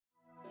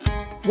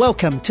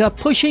Welcome to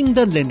Pushing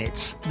the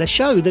Limits, the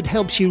show that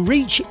helps you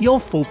reach your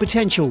full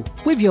potential,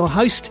 with your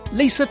host,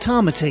 Lisa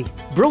Tamati.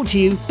 Brought to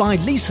you by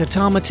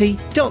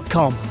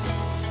lisatamati.com.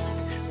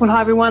 Well,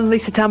 hi everyone,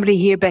 Lisa Tamati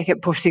here back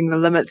at Pushing the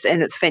Limits,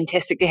 and it's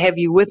fantastic to have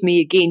you with me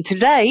again.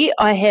 Today,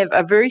 I have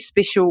a very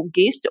special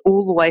guest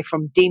all the way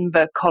from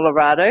Denver,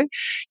 Colorado,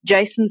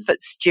 Jason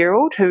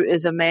Fitzgerald, who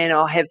is a man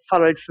I have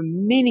followed for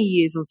many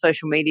years on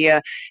social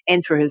media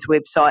and through his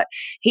website.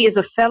 He is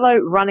a fellow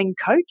running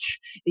coach,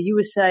 a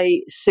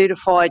USA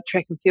certified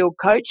track and field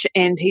coach,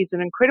 and he's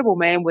an incredible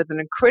man with an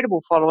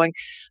incredible following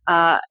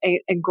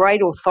and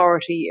great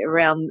authority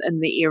around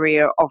in the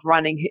area of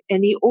running.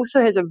 And he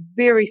also has a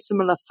very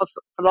similar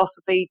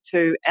philosophy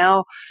to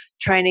our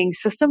training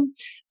system.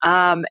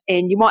 And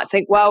you might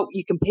think, well,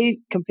 you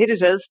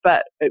competitors,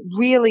 but it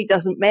really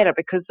doesn't matter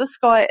because this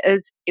guy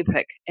is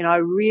epic. And I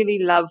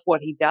really love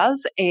what he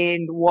does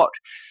and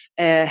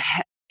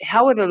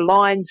how it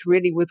aligns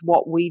really with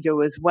what we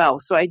do as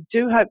well. So I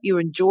do hope you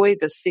enjoy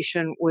this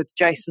session with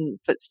Jason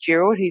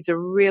Fitzgerald. He's a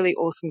really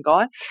awesome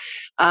guy.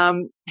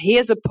 He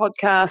has a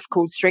podcast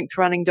called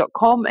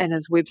strengthrunning.com, and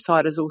his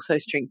website is also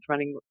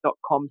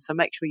strengthrunning.com. So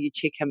make sure you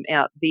check him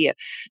out there.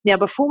 Now,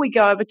 before we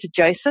go over to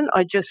Jason,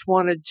 I just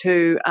wanted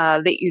to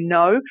let you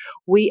know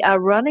we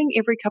are running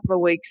every couple of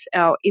weeks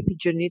our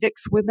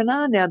epigenetics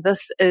webinar. Now,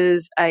 this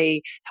is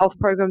a health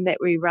program that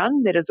we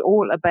run that is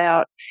all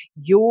about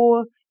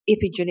your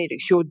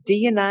epigenetics, your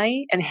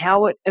DNA, and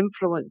how it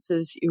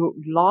influences your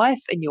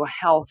life and your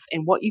health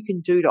and what you can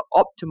do to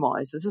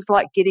optimize. This is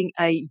like getting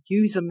a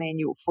user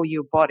manual for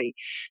your body.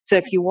 So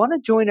if you want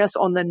to join us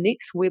on the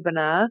next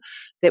webinar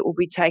that will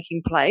be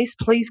taking place,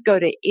 please go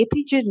to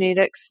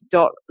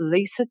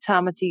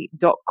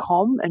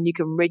epigenetics.lisatamati.com and you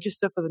can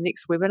register for the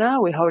next webinar.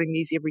 We're holding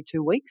these every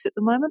 2 weeks at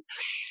the moment.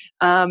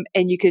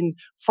 And you can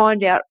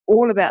find out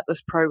all about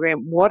this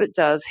program, what it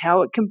does,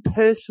 how it can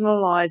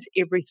personalize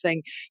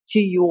everything to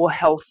your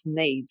health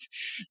needs.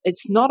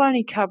 It's not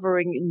only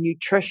covering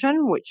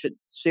nutrition, which it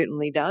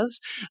certainly does,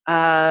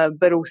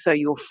 but also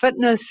your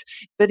fitness,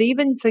 but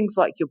even things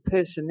like your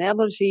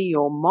personality,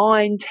 your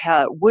mind,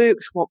 how it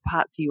works, what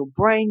parts of your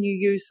brain you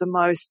use the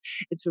most.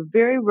 It's a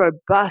very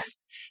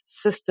robust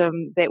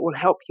system that will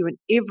help you in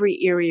every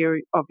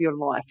area of your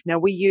life. Now,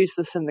 we use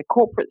this in the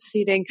corporate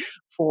setting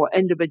for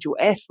individual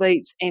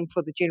athletes and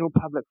for the general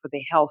public for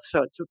their health.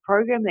 So it's a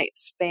program that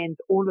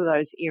spans all of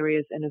those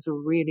areas and is a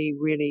really,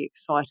 really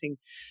exciting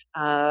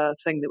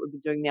thing that we've been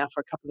doing now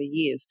for a couple of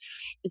years.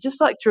 I'd just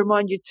like to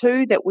remind you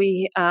too that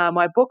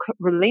my book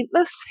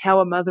Relentless, How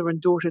a Mother and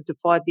Daughter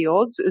Defied the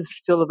Odds, is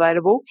still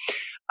available.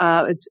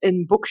 It's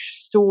in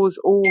bookstores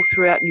all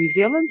throughout New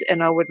Zealand,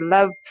 and I would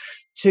love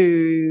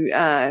to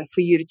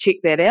for you to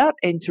check that out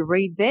and to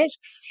read that.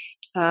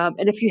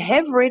 And if you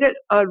have read it,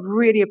 I'd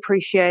really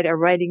appreciate a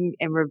rating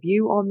and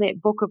review on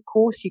that book, of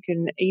course. You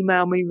can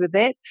email me with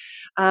that,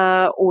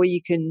 or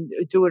you can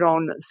do it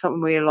on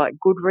somewhere like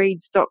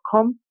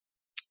goodreads.com.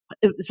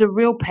 It was a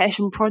real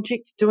passion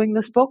project doing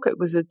this book. It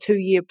was a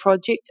 2-year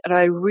project, and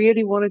I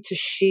really wanted to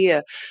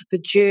share the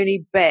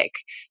journey back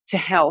to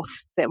health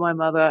that my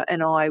mother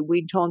and I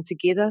went on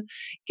together,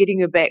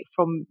 getting her back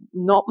from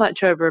not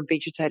much over a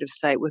vegetative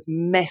state with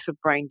massive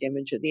brain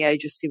damage at the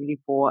age of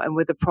 74, and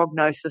with a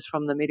prognosis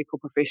from the medical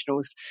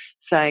professionals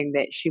saying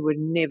that she would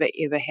never,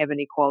 ever have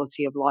any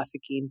quality of life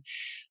again,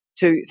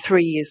 to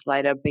 3 years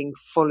later being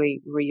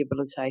fully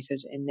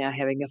rehabilitated and now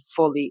having a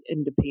fully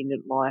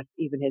independent life,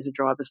 even has a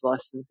driver's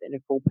license and a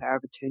full power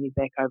of attorney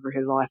back over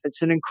her life.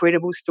 It's an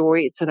incredible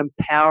story. It's an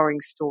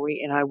empowering story,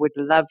 and I would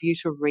love you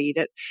to read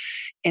it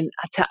and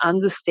to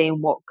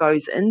understand what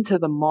goes into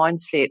the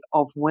mindset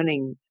of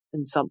winning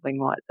in something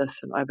like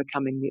this and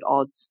overcoming the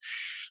odds.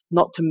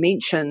 Not to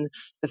mention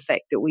the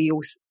fact that we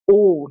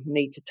all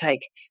need to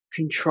take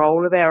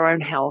control of our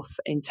own health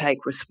and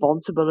take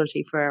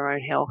responsibility for our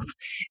own health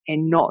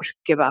and not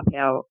give up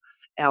our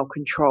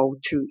control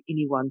to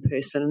any one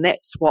person. And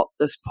that's what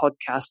this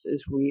podcast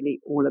is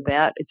really all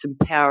about. It's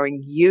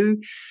empowering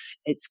you.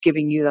 It's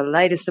giving you the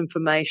latest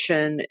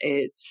information.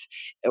 It's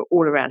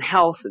all around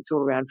health. It's all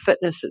around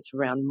fitness. It's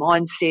around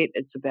mindset.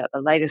 It's about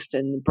the latest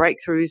in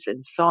breakthroughs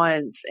in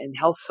science and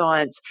health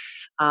science.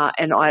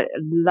 And I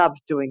love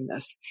doing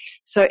this.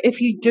 So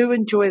if you do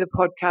enjoy the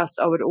podcast,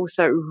 I would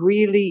also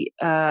really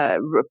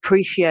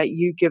appreciate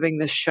you giving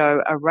this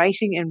show a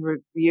rating and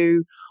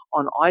review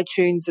on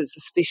iTunes. It's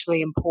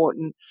especially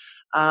important.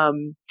 Or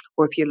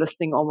if you're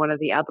listening on one of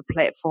the other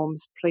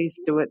platforms, please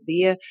do it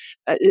there.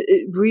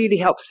 It really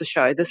helps the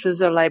show. This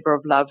is a labor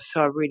of love,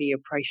 so I really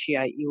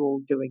appreciate you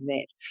all doing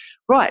that.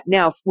 Right,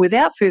 now,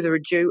 without further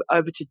ado,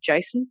 over to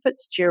Jason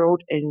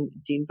Fitzgerald in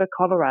Denver,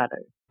 Colorado.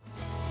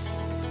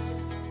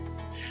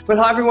 Well,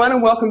 hi everyone,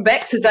 and welcome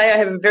back. Today I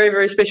have a very,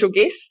 very special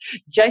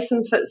guest,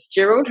 Jason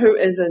Fitzgerald, who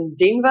is in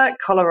Denver,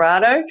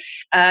 Colorado.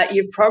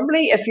 You've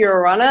probably, if you're a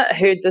runner,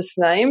 heard this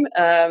name.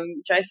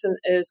 Jason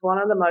is one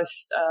of the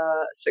most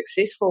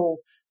successful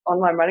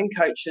online running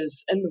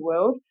coaches in the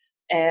world,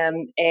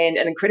 and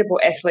an incredible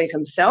athlete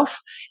himself.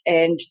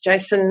 And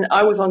Jason,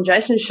 I was on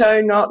Jason's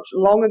show not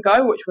long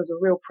ago, which was a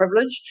real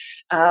privilege.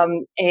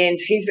 And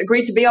he's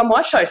agreed to be on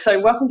my show. So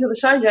welcome to the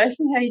show,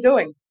 Jason. How are you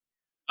doing?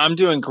 I'm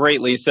doing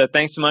great, Lisa.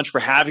 Thanks so much for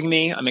having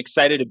me. I'm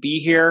excited to be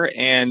here,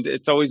 and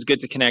it's always good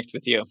to connect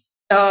with you.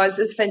 Oh,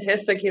 it's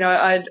fantastic.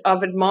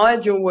 I've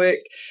admired your work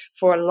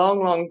for a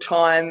long, long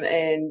time.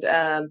 And,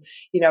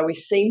 we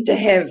seem to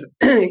have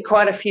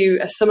quite a few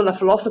similar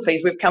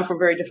philosophies. We've come from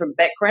very different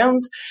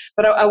backgrounds.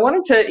 But I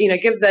wanted to,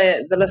 give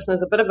the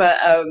listeners a bit of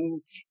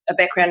a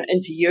background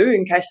into you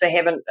in case they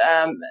haven't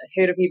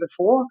heard of you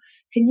before.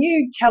 Can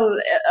you tell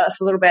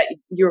us a little about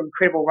your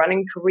incredible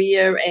running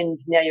career and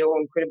now your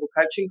incredible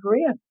coaching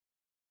career?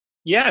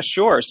 Yeah,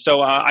 sure.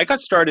 So I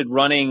got started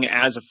running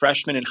as a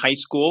freshman in high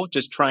school,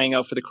 just trying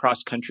out for the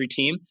cross country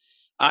team.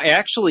 I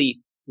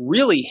actually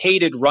really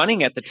hated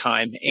running at the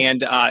time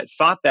and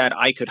thought that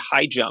I could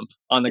high jump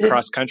on the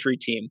cross country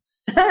team.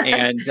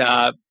 And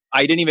I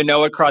didn't even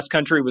know what cross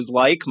country was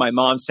like. My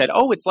mom said,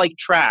 "Oh, it's like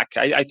track.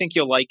 I think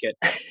you'll like it."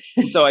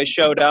 And so I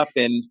showed up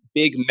in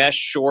big mesh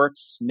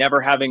shorts, never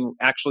having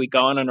actually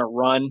gone on a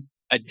run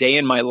a day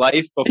in my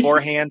life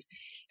beforehand.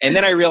 And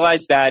then I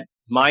realized that,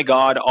 my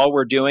God, all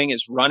we're doing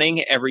is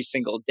running every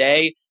single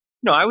day.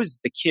 I was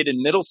the kid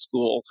in middle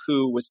school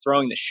who was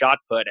throwing the shot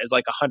put as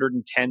like a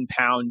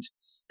 110-pound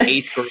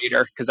eighth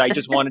grader because I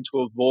just wanted to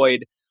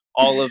avoid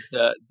all of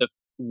the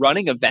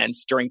running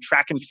events during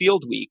track and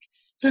field week.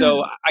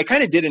 So I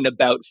kind of did an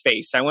about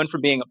face. I went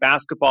from being a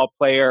basketball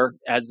player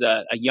as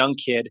a young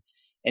kid.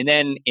 And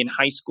then in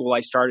high school,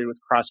 I started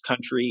with cross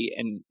country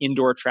and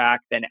indoor track,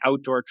 then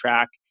outdoor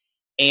track.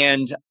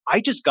 And I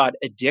just got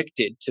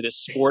addicted to the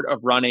sport of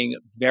running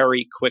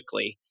very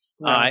quickly,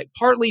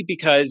 partly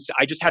because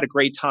I just had a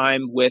great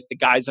time with the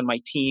guys on my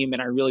team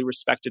and I really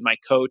respected my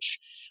coach,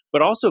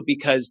 but also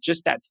because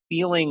just that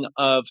feeling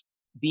of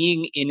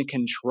being in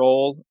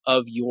control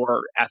of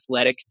your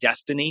athletic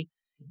destiny,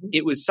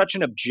 it was such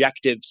an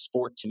objective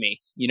sport to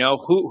me.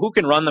 Who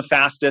can run the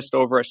fastest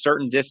over a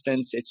certain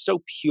distance? It's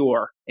so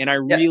pure. And I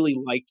really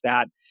liked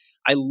that.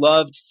 I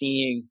loved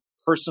seeing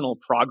personal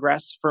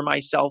progress for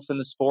myself in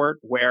the sport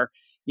where,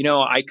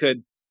 I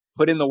could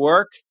put in the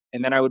work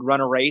and then I would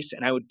run a race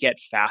and I would get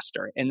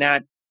faster. And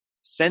that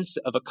sense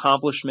of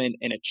accomplishment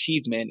and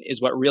achievement is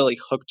what really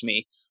hooked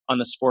me on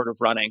the sport of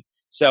running.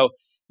 So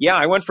yeah,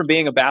 I went from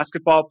being a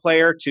basketball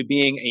player to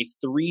being a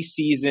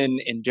 3-season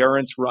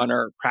endurance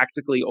runner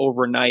practically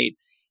overnight.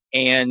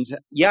 And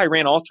yeah, I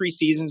ran all 3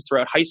 seasons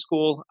throughout high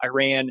school. I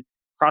ran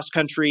cross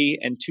country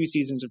and 2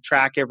 seasons of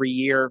track every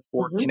year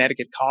for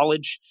Connecticut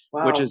College,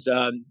 which is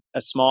a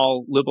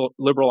small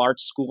liberal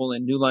arts school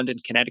in New London,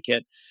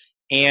 Connecticut.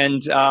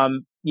 And,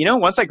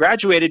 once I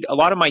graduated, a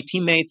lot of my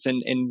teammates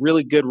and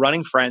really good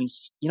running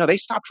friends, they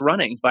stopped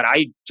running, but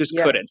I just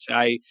couldn't.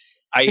 I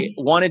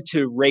wanted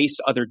to race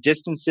other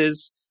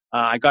distances.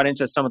 I got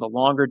into some of the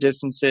longer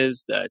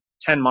distances, the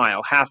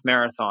 10-mile, half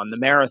marathon, the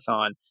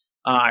marathon.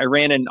 I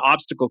ran an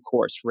obstacle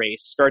course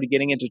race, started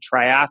getting into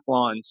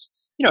triathlons,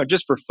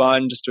 just for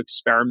fun, just to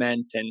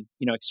experiment and,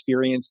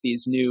 experience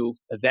these new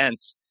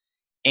events.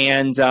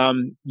 And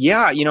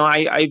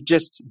I've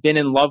just been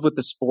in love with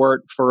the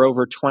sport for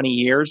over 20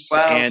 years.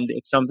 Wow. And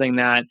it's something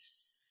that,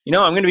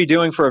 I'm going to be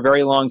doing for a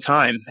very long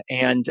time.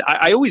 And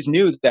I always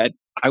knew that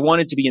I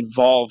wanted to be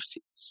involved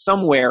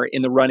somewhere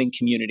in the running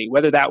community,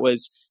 whether that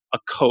was a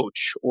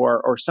coach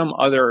or some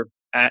other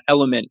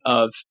element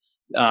of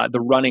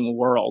the running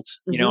world.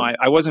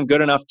 I wasn't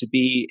good enough to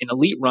be an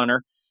elite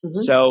runner.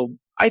 So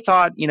I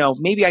thought,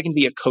 maybe I can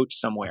be a coach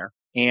somewhere.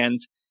 And,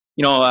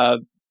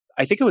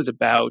 I think it was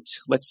about,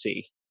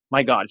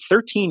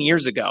 13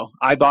 years ago,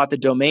 I bought the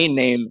domain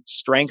name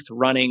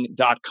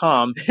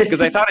strengthrunning.com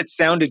because I thought it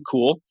sounded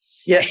cool.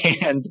 Yeah.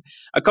 And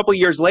a couple of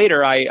years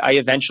later, I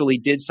eventually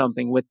did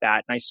something with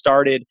that. And I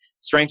started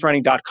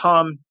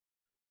strengthrunning.com.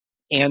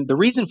 And the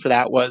reason for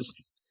that was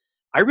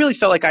I really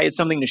felt like I had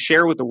something to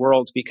share with the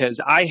world because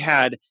I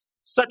had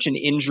such an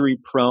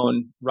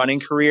injury-prone running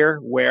career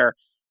where,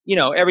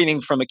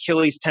 everything from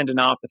Achilles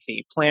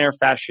tendinopathy, plantar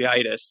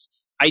fasciitis,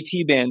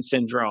 IT band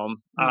syndrome.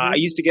 I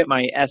used to get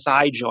my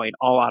SI joint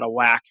all out of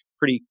whack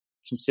pretty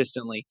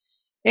consistently.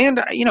 And,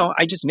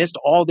 I just missed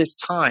all this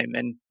time.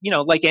 And,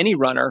 like any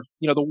runner,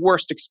 the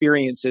worst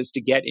experience is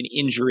to get an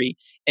injury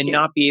and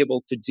not be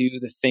able to do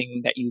the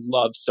thing that you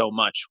love so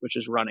much, which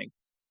is running.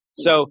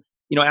 So,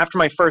 after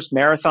my first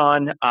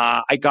marathon,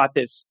 I got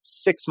this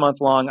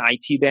 6-month-long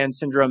IT band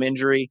syndrome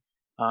injury.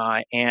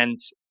 And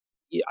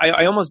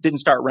I almost didn't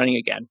start running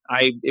again.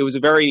 It was a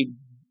very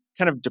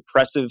kind of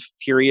depressive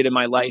period in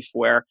my life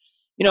where,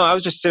 I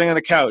was just sitting on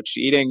the couch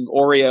eating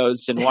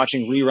Oreos and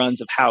watching reruns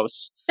of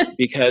House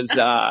because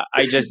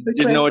I just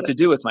didn't know what to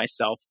do with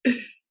myself.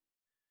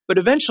 But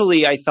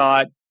eventually I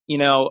thought,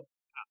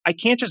 I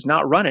can't just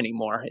not run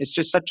anymore. It's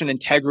just such an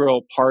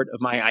integral part of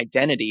my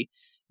identity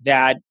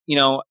that,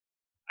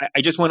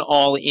 I just went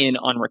all in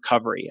on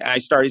recovery. I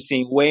started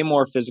seeing way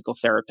more physical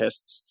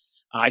therapists.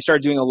 I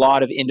started doing a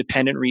lot of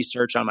independent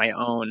research on my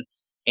own.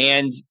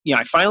 And,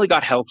 I finally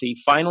got healthy,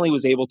 finally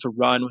was able to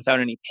run without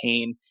any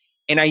pain.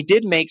 And I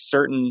did make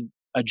certain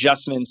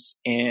adjustments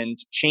and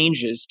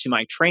changes to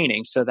my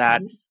training so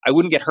that I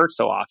wouldn't get hurt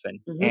so often.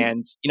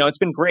 And, it's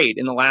been great.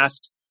 In the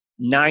last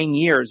 9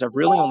 years, I've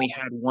really only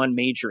had one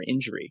major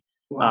injury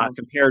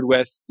compared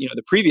with,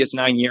 the previous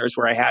 9 years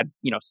where I had,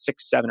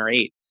 6, 7, or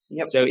 8.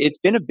 Yep. So it's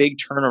been a big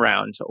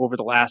turnaround over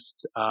the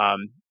last,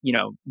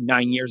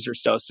 9 years or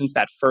so since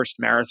that first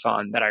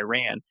marathon that I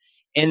ran.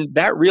 And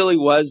that really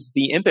was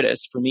the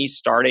impetus for me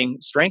starting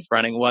strength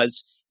running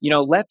was,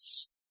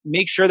 let's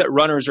make sure that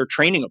runners are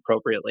training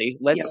appropriately.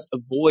 Let's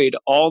avoid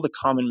all the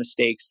common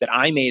mistakes that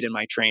I made in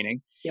my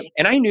training. Yep.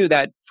 And I knew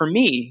that for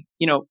me,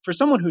 for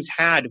someone who's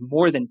had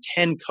more than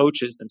 10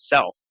 coaches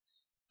themselves,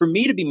 for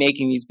me to be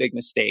making these big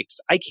mistakes,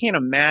 I can't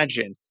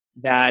imagine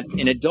that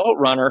an adult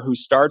runner who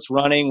starts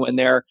running when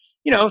they're,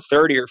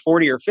 30 or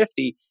 40 or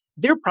 50,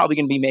 they're probably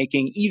going to be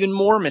making even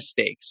more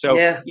mistakes. So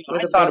I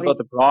thought about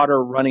the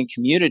broader running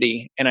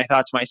community, and I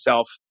thought to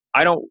myself,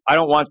 I don't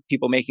want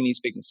people making these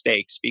big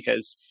mistakes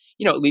because,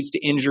 it leads to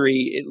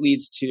injury. It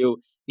leads to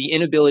the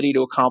inability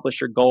to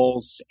accomplish your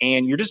goals.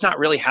 And you're just not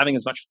really having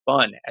as much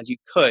fun as you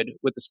could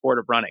with the sport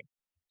of running.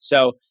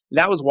 So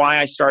that was why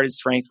I started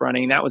strength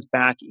running. That was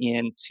back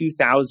in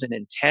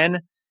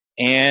 2010.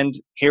 And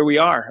here we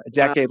are a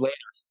decade later,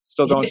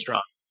 still going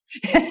strong.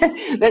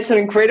 That's an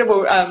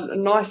incredible,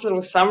 nice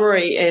little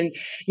summary. And,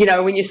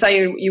 when you say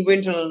you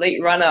weren't an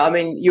elite runner, I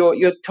mean,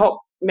 your top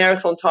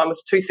marathon time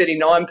was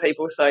 2:39,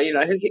 people. So,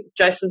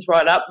 Jason's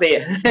right up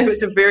there. It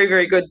was a very,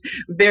 very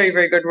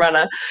good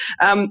runner.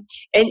 And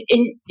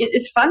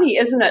it's funny,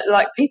 isn't it?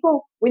 Like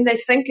people, when they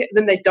think,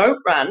 then they don't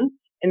run,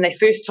 and the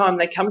first time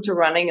they come to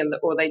running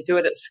or they do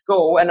it at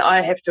school. And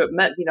I have to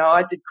admit,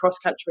 I did cross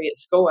country at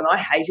school and I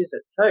hated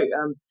it too.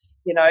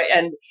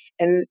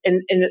 And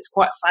it's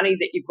quite funny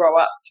that you grow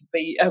up to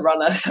be a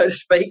runner, so to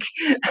speak.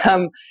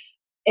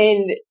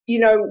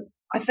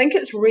 I think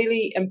it's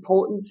really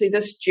important. See,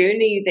 this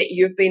journey that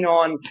you've been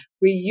on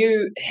where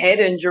you had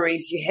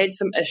injuries, you had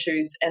some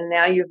issues, and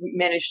now you've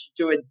managed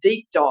to do a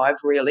deep dive,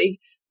 really,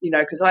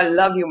 because I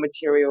love your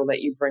material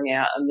that you bring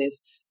out. And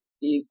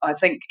I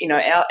think,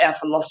 our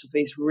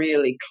philosophies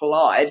really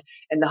collide,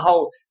 and the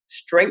whole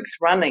strength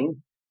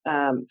running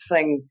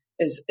thing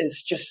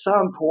is just so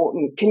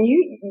important. Can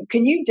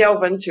you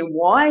delve into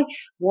why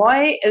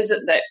is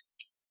it that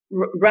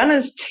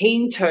runners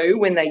tend to,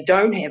 when they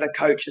don't have a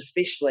coach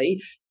especially,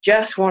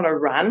 just want to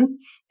run,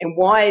 and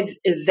why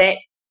is that?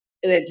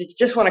 They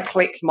just want to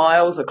collect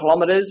miles or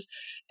kilometres,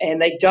 and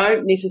they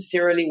don't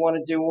necessarily want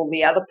to do all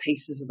the other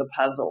pieces of the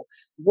puzzle.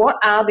 What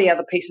are the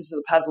other pieces of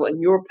the puzzle, in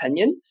your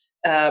opinion?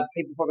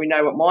 People probably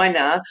know what mine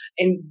are,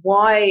 and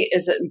why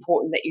is it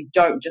important that you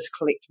don't just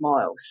collect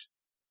miles?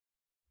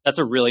 That's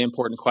a really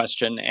important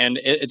question. And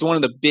it's one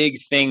of the big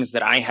things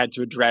that I had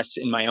to address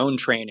in my own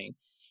training.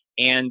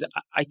 And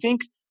I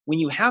think when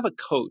you have a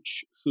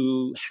coach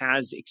who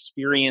has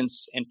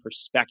experience and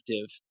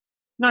perspective,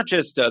 not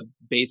just a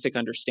basic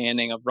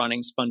understanding of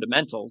running's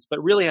fundamentals,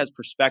 but really has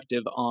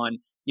perspective on,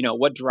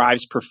 what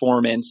drives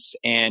performance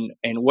and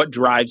what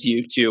drives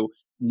you to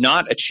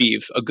not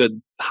achieve a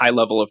good high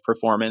level of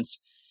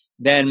performance,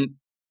 then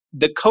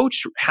the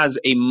coach has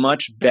a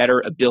much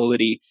better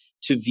ability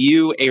to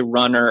view a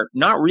runner,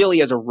 not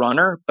really as a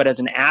runner, but as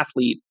an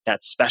athlete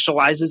that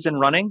specializes in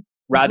running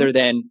rather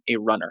than a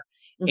runner.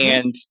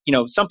 And,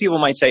 some people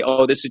might say,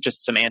 oh, this is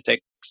just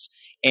semantics.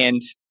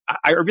 And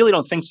I really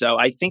don't think so.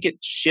 I think it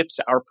shifts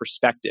our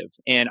perspective.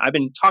 And I've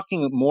been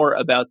talking more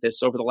about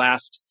this over the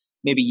last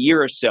maybe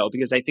year or so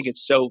because I think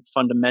it's so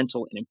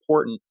fundamental and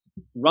important.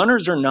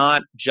 Runners are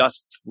not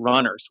just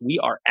runners. We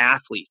are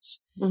athletes.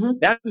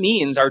 That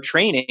means our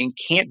training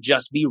can't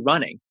just be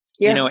running.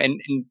 And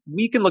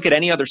we can look at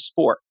any other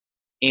sport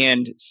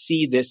and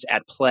see this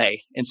at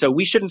play. And so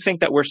we shouldn't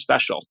think that we're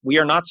special. We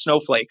are not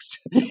snowflakes.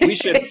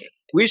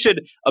 We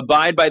should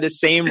abide by the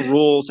same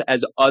rules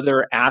as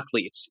other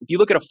athletes. If you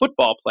look at a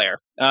football player,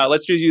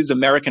 let's just use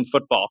American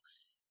football.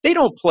 They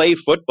don't play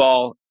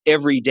football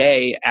every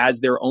day as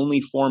their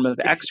only form of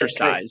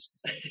exercise.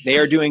 They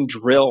are doing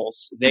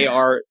drills. They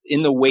are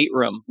in the weight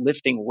room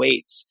lifting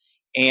weights.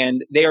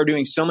 And they are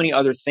doing so many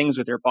other things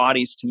with their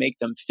bodies to make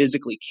them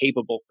physically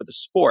capable for the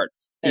sport.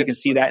 You can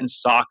see that in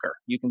soccer.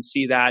 You can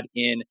see that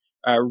in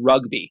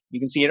rugby. You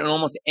can see it in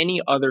almost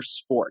any other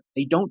sport.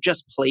 They don't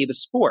just play the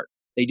sport.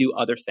 They do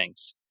other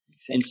things.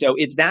 Exactly. And so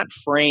it's that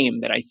frame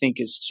that I think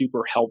is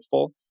super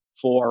helpful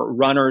for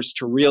runners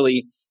to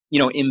really,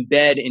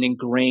 embed and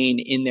ingrain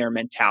in their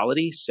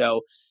mentality.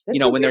 So,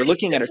 when they're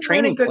looking at a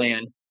training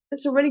plan.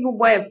 That's a really good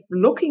way of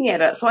looking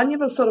at it. So I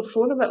never sort of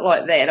thought of it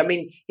like that. I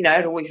mean,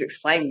 I'd always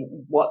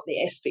explain what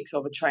the aspects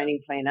of a training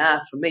plan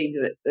are for me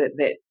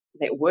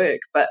that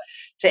work, but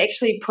to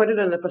actually put it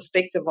in the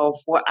perspective of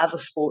what other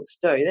sports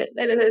do,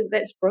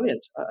 that's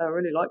brilliant. I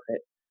really like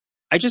that.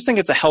 I just think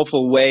it's a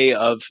helpful way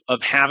of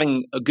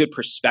having a good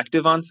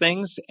perspective on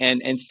things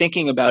and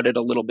thinking about it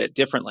a little bit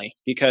differently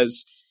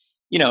because,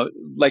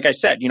 like I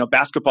said,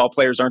 basketball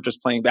players aren't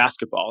just playing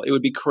basketball. It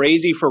would be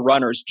crazy for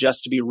runners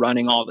just to be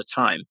running all the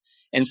time.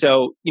 And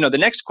so, the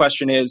next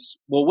question is,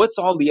 well, what's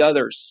all the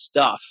other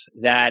stuff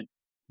that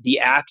the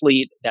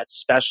athlete that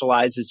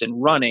specializes in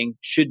running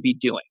should be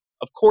doing.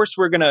 Of course,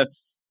 we're going to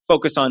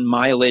focus on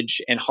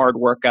mileage and hard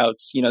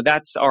workouts.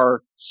 That's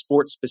our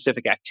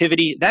sport-specific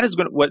activity. That is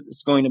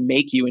what's going to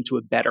make you into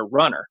a better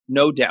runner,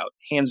 no doubt,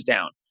 hands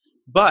down.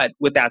 But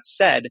with that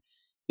said,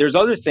 there's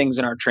other things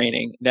in our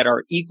training that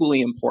are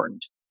equally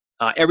important.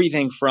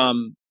 Everything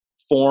from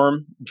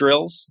form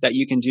drills that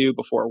you can do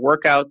before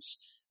workouts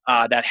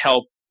that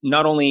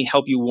not only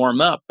help you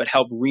warm up, but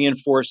help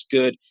reinforce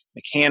good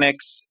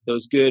mechanics,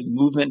 those good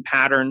movement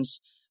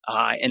patterns,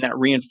 and that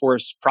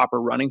reinforce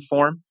proper running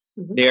form.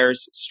 Mm-hmm.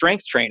 There's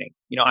strength training.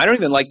 I don't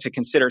even like to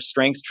consider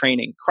strength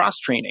training cross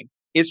training.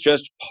 It's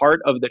just part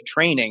of the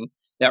training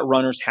that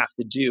runners have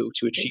to do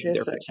to achieve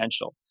their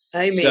potential.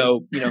 Amen.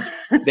 So,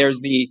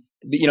 there's the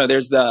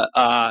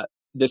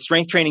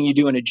strength training you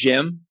do in a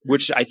gym,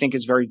 which I think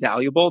is very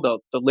valuable. The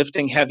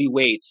lifting heavy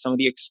weights, some of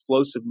the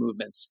explosive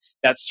movements,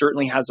 that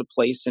certainly has a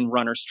place in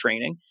runners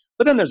training.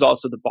 But then there's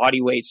also the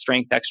body weight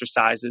strength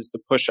exercises, the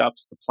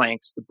push-ups, the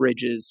planks, the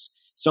bridges,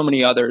 so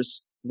many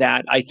others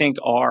that I think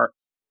are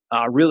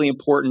really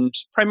important,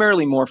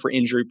 primarily more for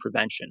injury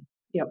prevention.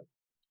 Yep.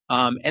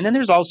 And then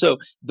there's also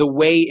the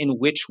way in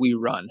which we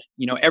run.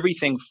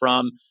 Everything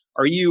from,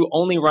 are you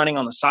only running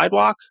on the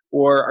sidewalk,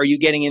 or are you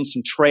getting in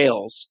some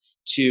trails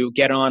to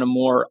get on a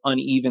more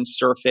uneven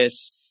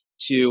surface,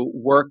 to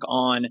work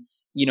on,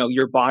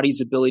 your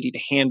body's ability to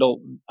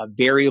handle a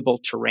variable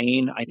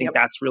terrain? I think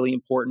that's really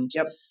important.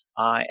 Yep.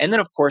 And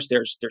then, of course,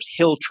 there's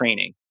hill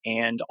training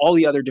and all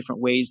the other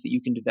different ways that you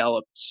can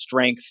develop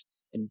strength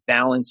and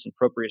balance and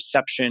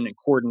proprioception and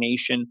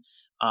coordination.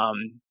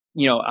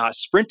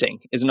 Sprinting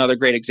is another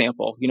great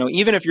example.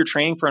 Even if you're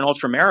training for an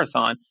ultra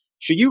marathon,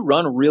 should you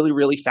run really,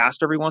 really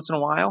fast every once in a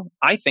while?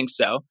 I think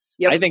so.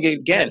 Yep. I think,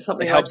 again,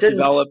 it helps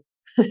develop.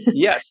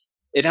 Yes,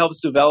 it helps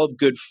develop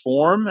good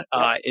form.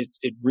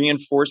 It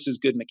reinforces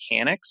good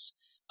mechanics,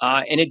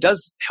 and it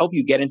does help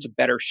you get into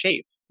better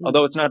shape. Mm-hmm.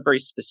 Although it's not very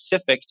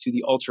specific to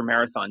the ultra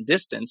marathon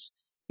distance,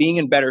 being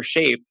in better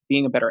shape,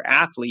 being a better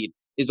athlete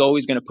is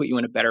always going to put you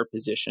in a better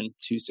position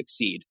to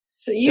succeed.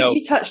 So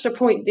you touched a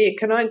point there.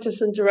 Can I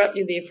just interrupt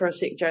you there for a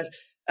sec, Jose?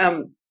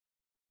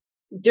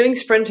 Doing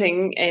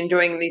sprinting and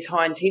doing these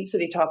high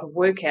intensity type of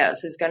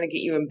workouts is going to get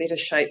you in better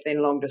shape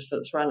than long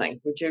distance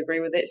running. Would you agree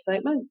with that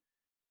statement?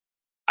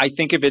 I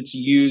think if it's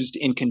used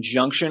in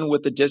conjunction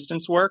with the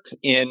distance work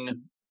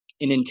in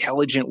an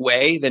intelligent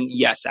way, then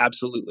yes,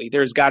 absolutely.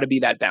 There's got to be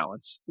that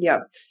balance. Yeah.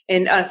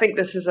 And I think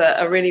this is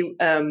a really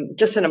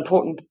just an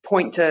important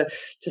point to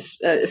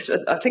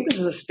I think this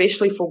is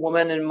especially for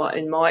women in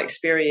my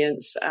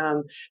experience,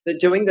 that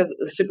doing the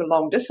super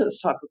long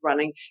distance type of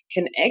running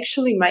can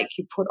actually make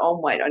you put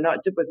on weight. I know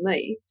it did with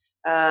me.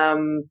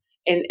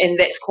 And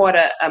that's quite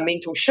a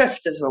mental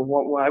shift as well.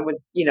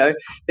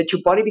 But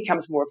your body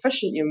becomes more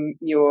efficient.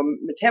 Your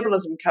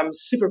metabolism becomes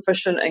super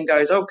efficient and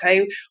goes,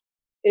 okay,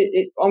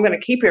 I'm going to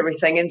keep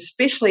everything. And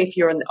especially if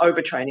you're in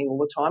overtraining all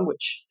the time,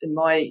 which in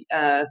my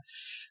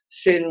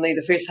certainly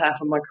the first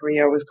half of my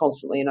career I was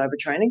constantly in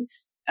overtraining.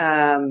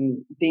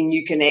 Then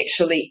you can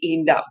actually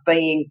end up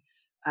being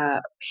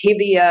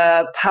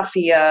heavier,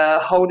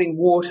 puffier, holding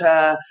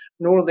water,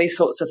 and all of these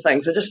sorts of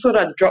things. I just thought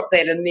I'd drop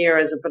that in there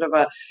as a bit of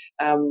a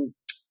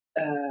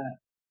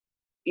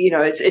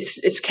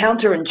it's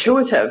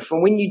counterintuitive.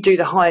 And when you do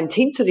the high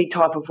intensity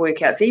type of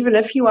workouts, even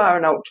if you are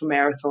an ultra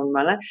marathon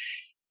runner,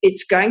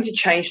 it's going to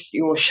change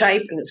your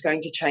shape, and it's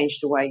going to change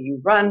the way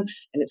you run,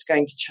 and it's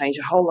going to change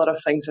a whole lot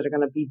of things that are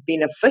going to be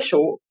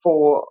beneficial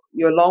for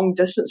your long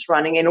distance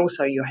running and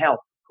also your health,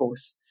 of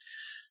course.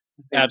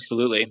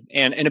 Absolutely.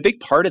 And a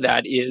big part of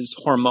that is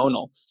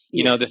hormonal.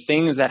 Yes. The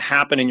things that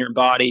happen in your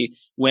body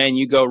when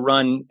you go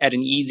run at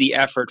an easy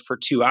effort for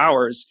 2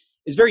 hours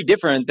is very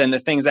different than the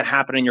things that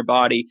happen in your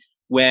body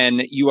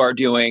when you are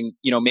doing,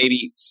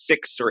 maybe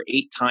 6 or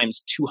 8 times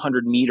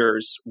 200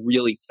 meters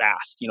really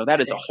fast.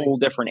 That is a whole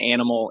different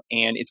animal,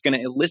 and it's going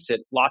to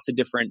elicit lots of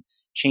different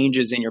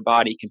changes in your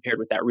body compared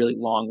with that really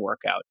long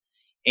workout.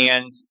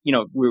 And, we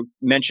were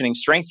mentioning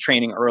strength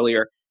training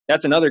earlier.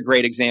 That's another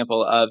great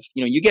example of,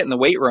 you get in the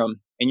weight room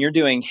and you're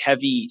doing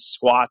heavy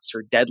squats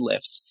or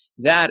deadlifts.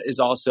 That is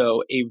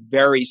also a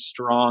very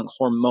strong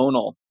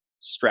hormonal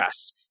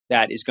stress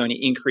that is going to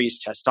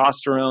increase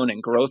testosterone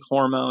and growth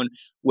hormone,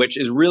 which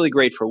is really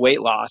great for weight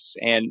loss.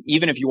 And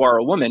even if you are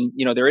a woman,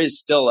 there is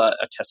still a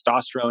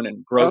testosterone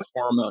and growth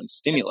hormone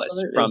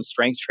stimulus from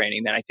strength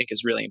training that I think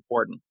is really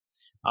important.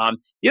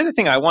 The other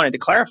thing I wanted to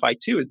clarify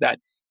too is that,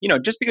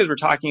 just because we're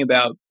talking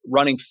about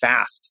running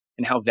fast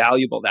and how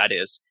valuable that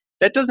is,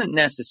 that doesn't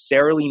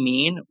necessarily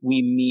mean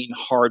we mean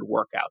hard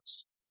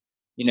workouts.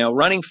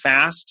 Running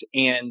fast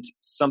and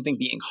something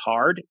being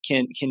hard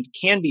can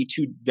be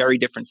two very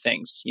different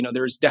things.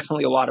 There's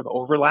definitely a lot of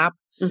overlap,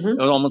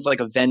 almost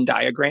like a Venn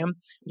diagram.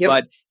 Yep.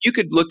 But you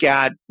could look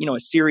at, a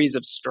series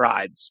of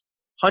strides,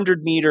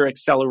 100-meter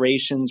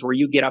accelerations where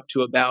you get up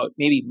to about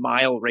maybe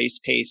mile race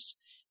pace,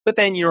 but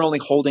then you're only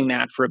holding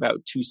that for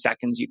about 2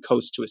 seconds. You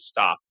coast to a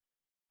stop.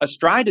 A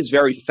stride is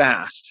very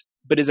fast,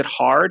 but is it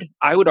hard?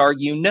 I would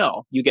argue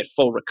no. You get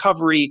full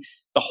recovery.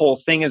 The whole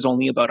thing is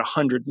only about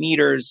 100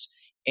 meters.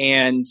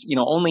 And,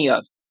 only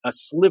a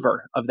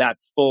sliver of that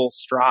full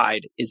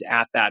stride is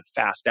at that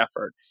fast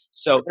effort.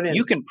 So Brilliant.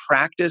 you can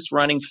practice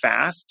running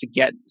fast to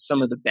get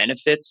some of the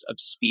benefits of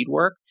speed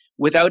work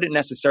without it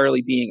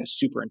necessarily being a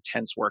super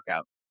intense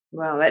workout.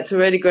 Wow, that's a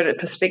really good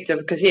perspective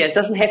because, it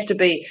doesn't have to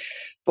be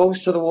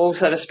balls to the wall,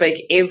 so to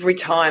speak, every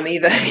time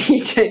either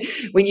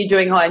when you're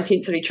doing high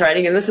intensity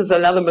training. And this is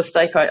another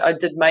mistake I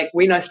did make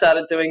when I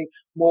started doing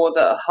more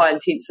the high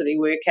intensity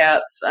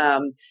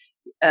workouts,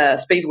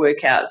 speed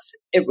workouts.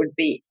 It would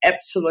be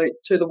absolute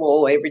to the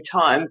wall every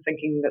time,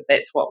 thinking that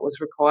that's what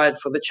was required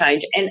for the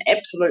change and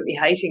absolutely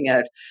hating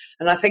it.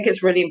 And I think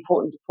it's really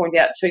important to point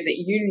out too that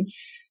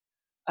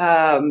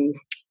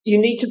you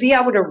need to be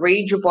able to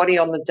read your body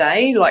on the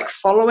day, like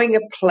following a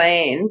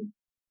plan.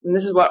 And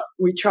this is what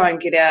we try and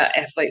get our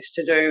athletes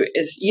to do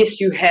is,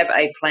 yes, you have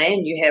a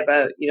plan. You have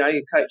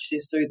your coach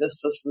says do this,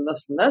 this, and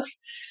this, and this.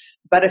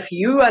 But if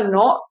you are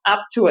not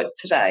up to it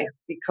today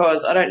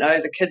because, I don't know,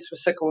 the kids were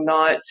sick all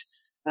night,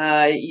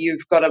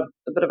 you've got a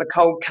bit of a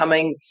cold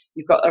coming,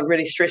 you've got a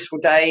really stressful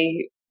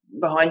day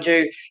behind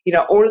you,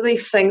 all of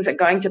these things are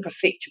going to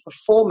affect your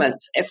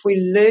performance. If we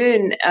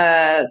learn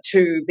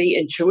to be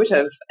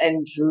intuitive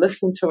and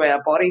listen to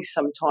our bodies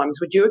sometimes,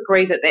 would you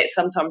agree that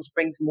sometimes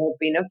brings more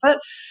benefit?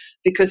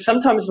 Because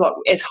sometimes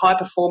as high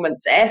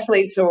performance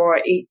athletes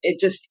or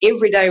just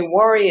everyday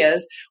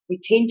warriors, we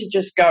tend to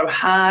just go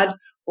hard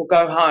or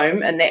go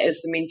home, and that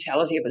is the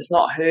mentality. If it's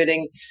not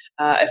hurting,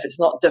 if it's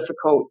not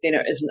difficult, then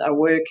it isn't a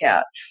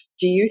workout.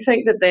 Do you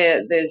think that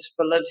there's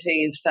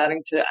validity in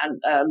starting to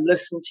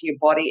listen to your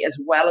body as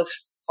well as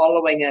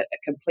following a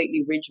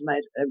completely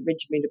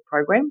regimented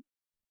program?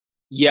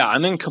 Yeah,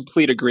 I'm in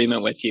complete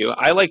agreement with you.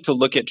 I like to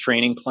look at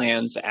training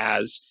plans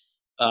as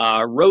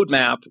a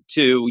roadmap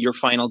to your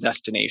final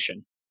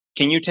destination.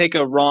 Can you take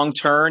a wrong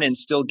turn and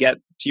still get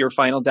to your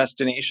final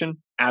destination?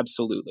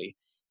 Absolutely.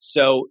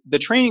 So the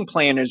training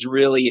plan is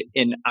really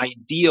an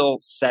ideal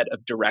set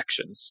of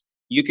directions.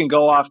 You can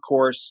go off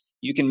course,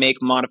 you can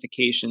make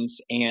modifications,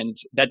 and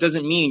that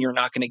doesn't mean you're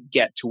not going to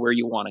get to where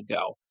you want to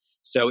go.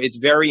 So it's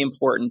very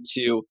important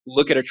to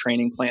look at a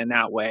training plan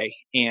that way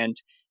and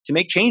to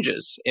make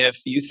changes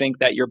if you think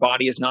that your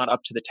body is not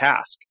up to the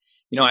task.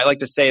 I like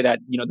to say that,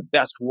 the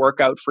best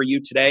workout for you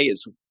today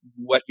is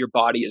what your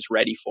body is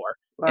ready for.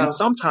 Wow. And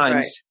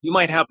sometimes you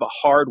might have a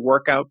hard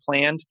workout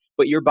planned,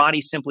 but your body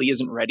simply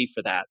isn't ready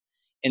for that.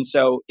 And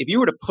so if you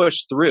were to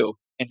push through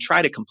and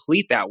try to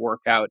complete that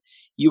workout,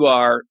 you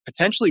are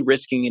potentially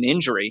risking an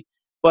injury,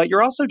 but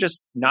you're also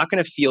just not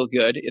going to feel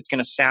good. It's going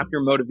to sap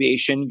your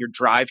motivation, your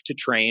drive to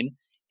train,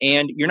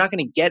 and you're not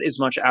going to get as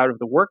much out of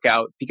the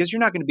workout because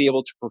you're not going to be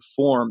able to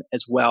perform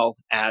as well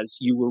as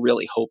you were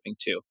really hoping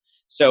to.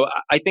 So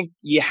I think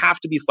you have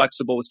to be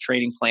flexible with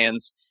training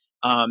plans.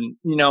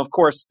 Of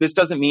course, this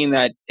doesn't mean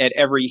that at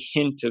every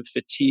hint of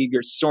fatigue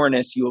or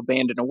soreness, you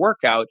abandon a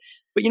workout.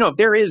 But, if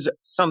there is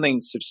something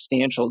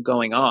substantial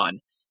going on,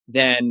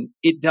 then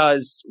it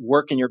does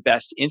work in your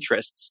best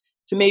interests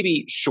to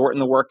maybe shorten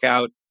the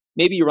workout.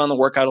 Maybe you run the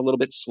workout a little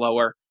bit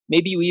slower.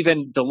 Maybe you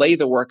even delay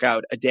the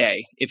workout a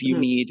day if you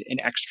need an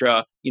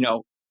extra,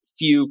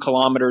 few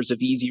kilometers of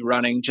easy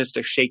running just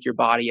to shake your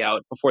body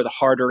out before the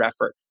harder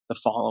effort the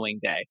following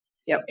day.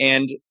 Yep.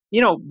 And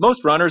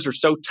most runners are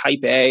so type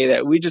A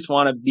that we just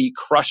want to be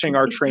crushing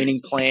our training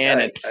plan.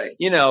 And,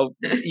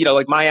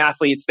 like my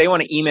athletes, they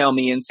want to email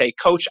me and say,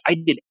 Coach, I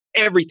did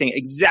everything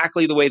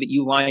exactly the way that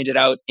you lined it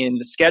out in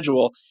the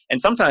schedule. And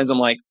sometimes I'm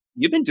like,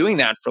 you've been doing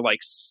that for like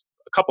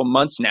a couple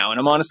months now. And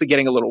I'm honestly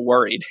getting a little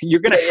worried. You're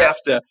going to have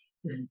to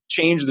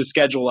change the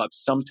schedule up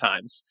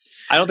sometimes.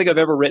 I don't think I've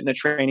ever written a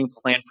training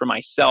plan for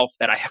myself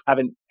that I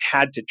haven't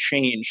had to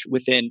change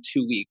within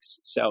 2 weeks.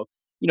 So,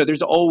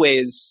 there's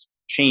always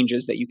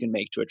changes that you can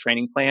make to a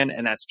training plan,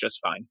 and that's just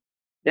fine.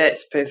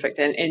 That's perfect.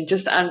 And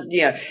just,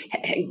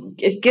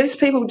 it gives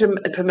people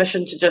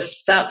permission to just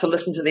start to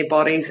listen to their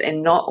bodies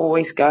and not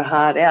always go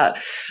hard out.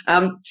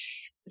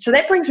 So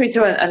that brings me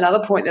to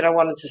another point that I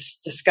wanted to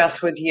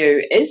discuss with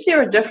you. Is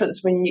there a difference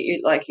when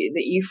that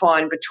you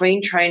find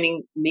between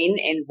training men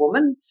and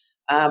women?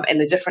 And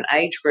the different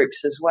age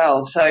groups as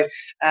well. So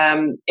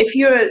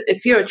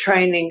if you're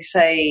training,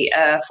 say,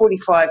 a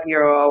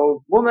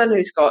 45-year-old woman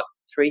who's got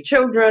 3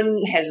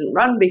 children, hasn't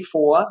run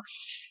before,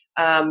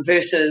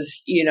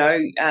 versus,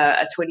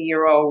 a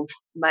 20-year-old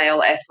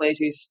male athlete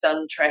who's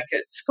done track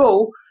at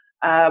school,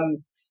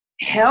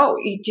 how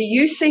do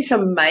you see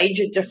some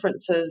major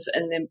differences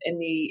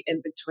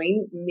in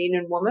between men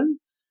and women?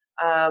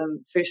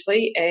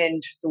 Firstly,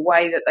 and the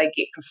way that they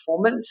get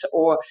performance,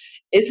 or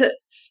is it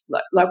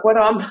like what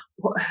am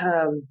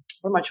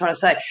I trying to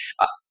say?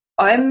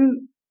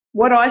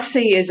 What I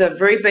see is a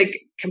very big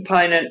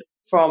component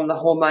from the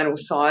hormonal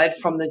side,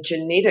 from the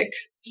genetic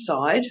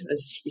side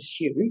is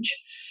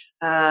huge,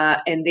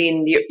 and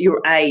then your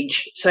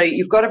age. So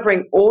you've got to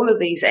bring all of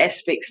these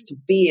aspects to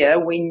bear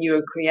when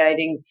you're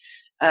creating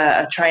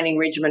a training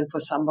regimen for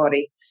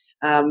somebody.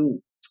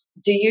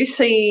 Do you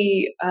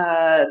see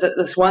that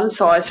this one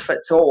size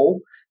fits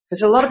all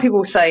Because a lot of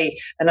people say,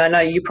 and I know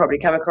you probably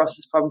come across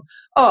this problem,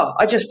 oh,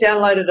 I just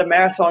downloaded a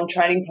marathon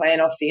training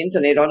plan off the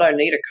internet. I don't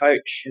need a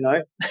coach,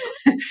 And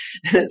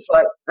it's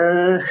like,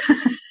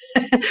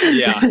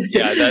 Yeah,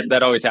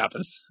 that always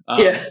happens.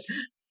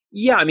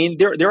 Yeah, I mean,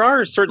 there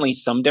are certainly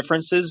some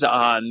differences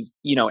on,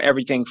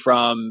 everything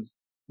from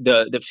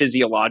the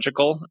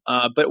physiological.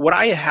 But what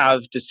I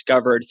have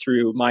discovered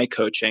through my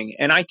coaching,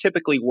 and I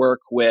typically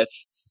work with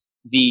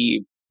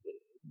the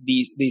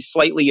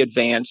slightly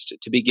advanced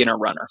to beginner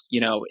runner.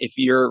 If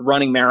you're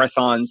running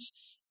marathons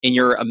and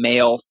you're a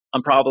male,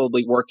 I'm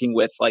probably working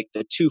with like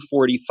the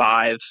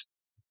 2:45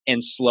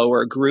 and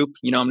slower group.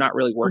 I'm not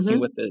really working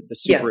with the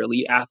super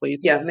elite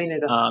athletes. Yeah, me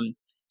neither.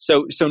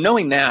 So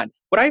knowing that,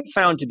 what I've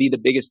found to be the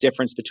biggest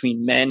difference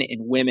between men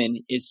and women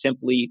is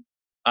simply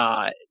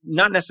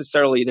not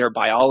necessarily their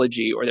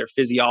biology or their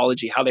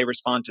physiology, how they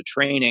respond to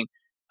training,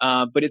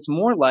 but it's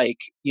more like,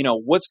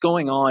 what's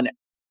going on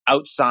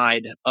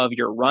outside of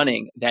your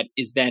running that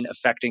is then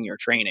affecting your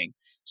training.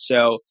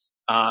 So,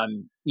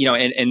 and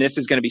this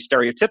is going to be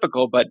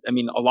stereotypical, but I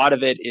mean, a lot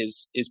of it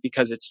is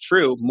because it's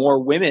true.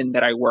 More women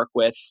that I work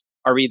with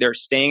are either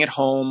staying at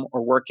home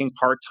or working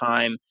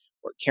part-time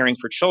or caring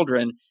for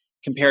children,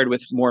 compared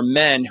with more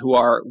men who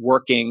are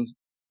working,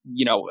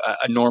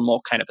 a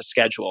normal kind of a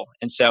schedule.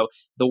 And so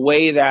the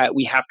way that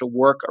we have to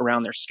work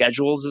around their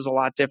schedules is a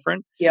lot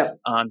different. Yeah.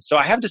 So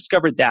I have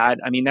discovered that.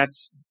 I mean,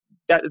 that's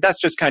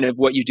just kind of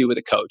what you do with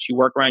a coach. You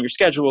work around your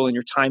schedule and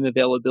your time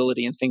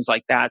availability and things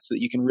like that so that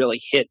you can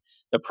really hit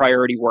the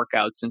priority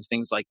workouts and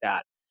things like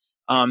that.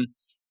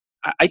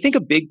 I think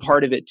a big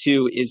part of it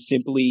too is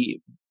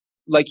simply,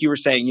 like you were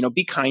saying,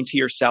 be kind to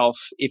yourself.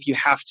 If you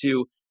have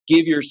to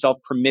give yourself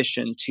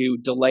permission to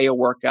delay a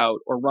workout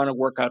or run a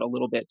workout a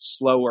little bit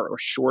slower or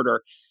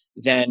shorter,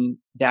 then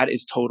that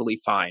is totally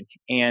fine.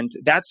 And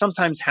that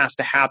sometimes has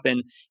to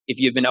happen if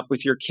you've been up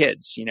with your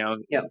kids.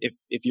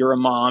 If you're a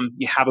mom,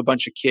 you have a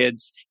bunch of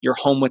kids, you're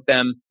home with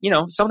them,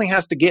 something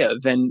has to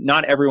give. And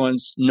not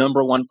everyone's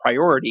number one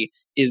priority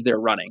is their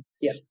running.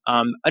 Yeah.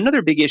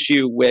 Another big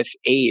issue with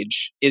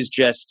age is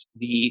just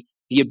the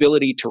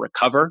ability to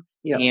recover.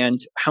 Yeah. And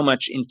how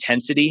much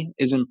intensity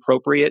is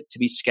appropriate to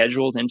be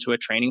scheduled into a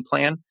training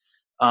plan.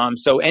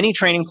 So any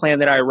training plan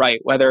that I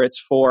write, whether it's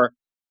for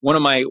one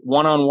of my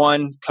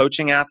one-on-one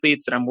coaching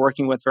athletes that I'm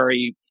working with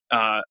very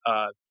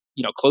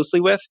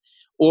closely with,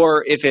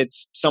 or if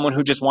it's someone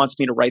who just wants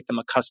me to write them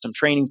a custom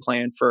training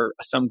plan for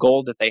some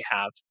goal that they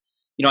have,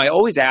 I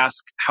always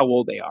ask how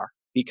old they are,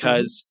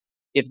 because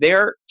if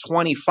they're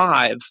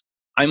 25,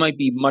 I might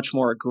be much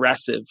more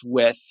aggressive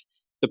with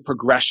the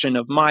progression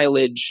of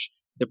mileage,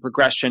 the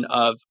progression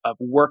of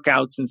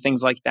workouts and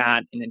things like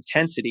that, and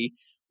intensity,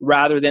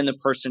 rather than the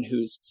person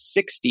who's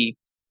 60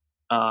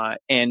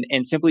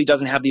 and simply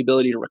doesn't have the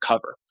ability to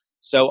recover.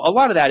 So a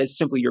lot of that is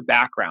simply your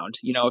background.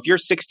 If you're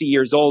 60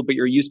 years old, but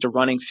you're used to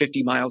running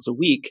 50 miles a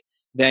week,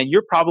 then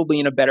you're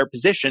probably in a better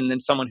position than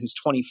someone who's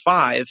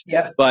 25,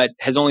 but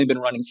has only been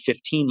running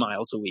 15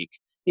 miles a week.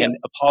 Yeah. And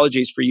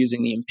apologies for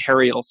using the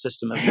imperial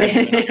system of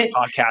measurement on your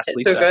podcast,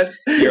 Lisa.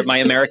 So my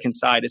American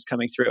side is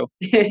coming through.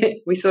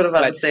 We sort of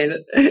understand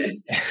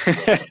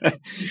it.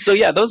 So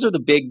yeah, those are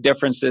the big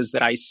differences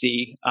that I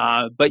see.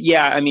 But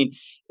yeah, I mean,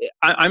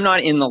 I'm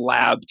not in the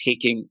lab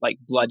taking like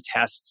blood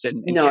tests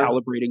and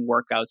calibrating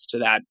workouts to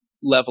that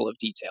level of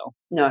detail.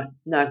 No,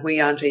 we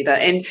aren't either.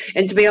 And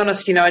to be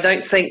honest, I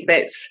don't think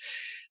that's.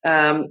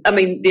 I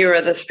mean, there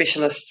are the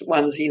specialist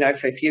ones,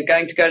 if you're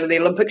going to go to the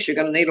Olympics, you're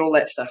going to need all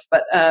that stuff.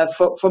 But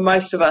for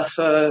most of us,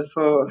 for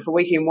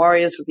weekend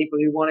warriors, for people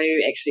who want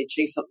to actually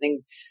achieve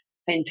something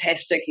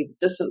fantastic, either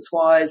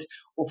distance-wise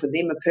or for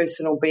them a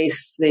personal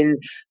best, then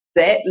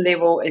that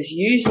level is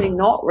usually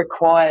not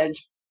required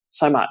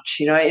so much,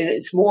 and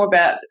it's more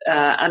about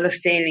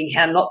understanding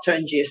how not to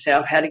injure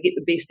yourself, how to get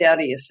the best out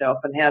of yourself,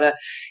 and how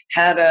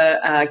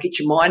to get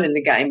your mind in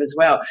the game as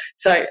well.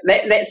 So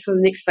that's the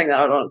next thing that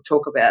I want to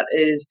talk about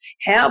is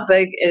how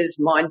big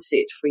is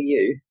mindset for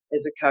you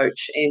as a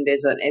coach and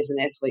as an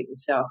athlete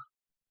yourself?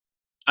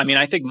 I mean,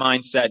 I think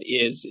mindset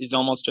is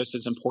almost just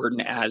as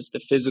important as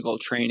the physical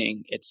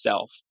training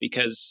itself,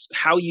 because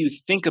how you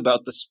think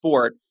about the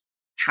sport,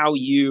 how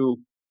you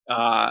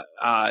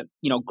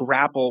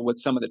grapple with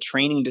some of the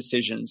training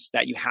decisions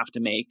that you have to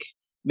make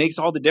makes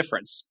all the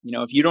difference.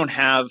 If you don't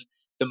have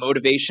the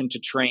motivation to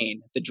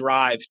train, the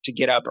drive to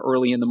get up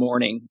early in the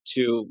morning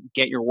to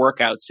get your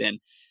workouts in,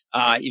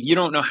 if you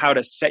don't know how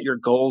to set your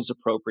goals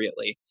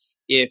appropriately,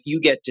 if you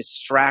get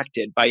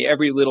distracted by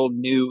every little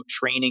new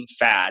training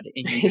fad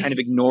and you kind of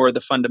ignore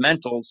the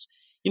fundamentals,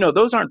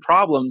 those aren't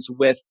problems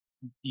with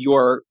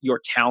your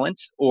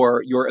talent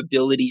or your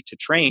ability to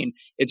train.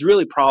 It's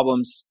really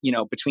problems,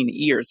 between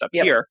the ears up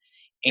here.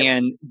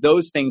 And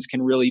those things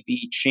can really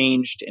be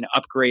changed and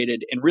upgraded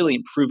and really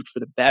improved for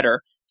the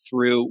better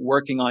through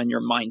working on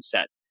your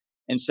mindset.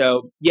 And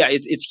so, yeah,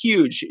 it's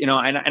huge, and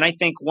I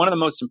think one of the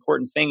most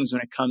important things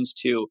when it comes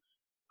to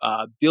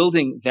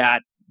building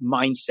that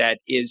mindset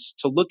is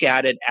to look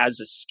at it as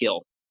a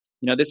skill.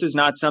 This is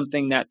not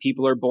something that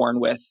people are born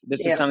with.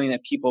 This is something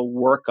that people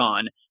work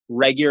on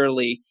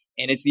regularly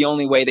And it's the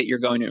only way that you're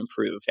going to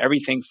improve.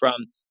 Everything from,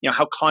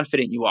 how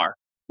confident you are.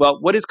 Well,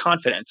 what is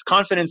confidence?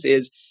 Confidence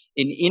is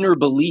an inner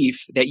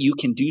belief that you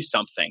can do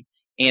something.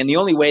 And the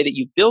only way that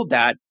you build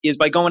that is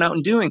by going out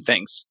and doing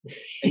things.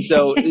 And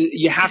so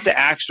you have to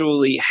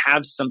actually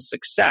have some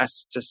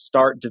success to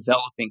start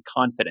developing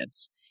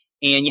confidence.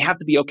 And you have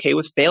to be okay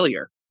with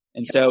failure.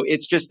 And so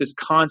it's just this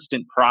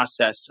constant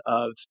process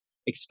of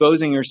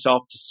exposing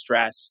yourself to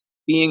stress,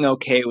 being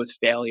okay with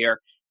failure,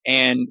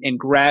 and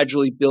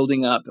gradually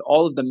building up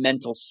all of the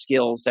mental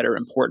skills that are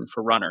important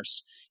for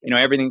runners.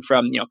 Everything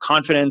from,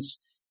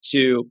 confidence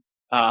to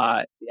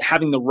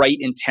having the right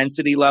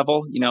intensity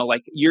level.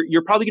 Like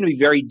you're probably going to be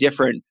very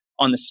different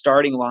on the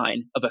starting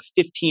line of a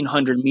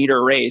 1,500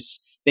 meter race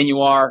than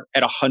you are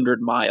at a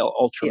 100-mile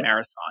ultra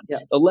marathon. Yeah.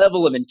 The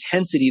level of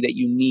intensity that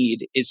you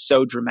need is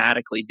so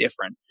dramatically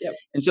different. Yep.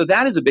 And so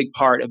that is a big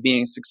part of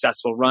being a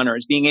successful runner,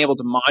 is being able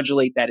to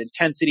modulate that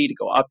intensity, to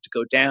go up, to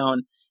go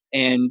down,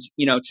 and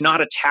to not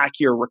attack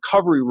your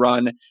recovery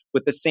run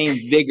with the same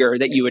vigor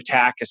that you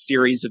attack a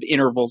series of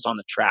intervals on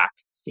the track.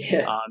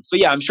 Yeah.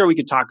 I'm sure we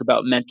could talk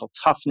about mental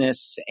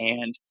toughness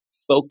and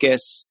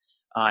focus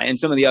and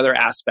some of the other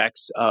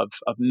aspects of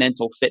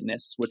mental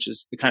fitness, which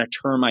is the kind of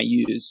term I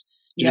use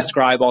to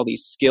describe all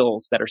these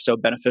skills that are so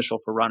beneficial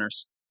for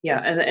runners. Yeah,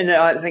 and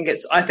I think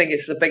it's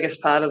the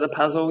biggest part of the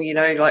puzzle.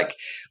 Like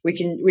we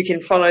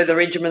can follow the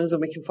regimens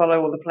and we can follow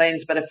all the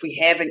plans, but if we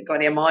haven't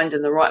got our mind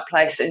in the right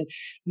place and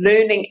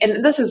learning,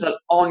 and this is an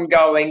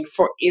ongoing,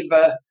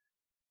 forever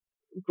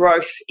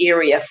growth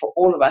area for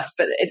all of us,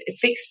 but it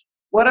affects.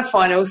 What I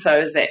find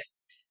also is that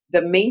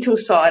the mental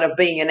side of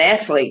being an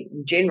athlete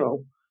in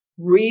general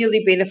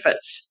really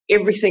benefits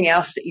everything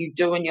else that you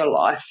do in your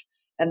life.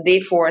 And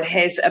therefore, it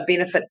has a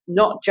benefit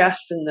not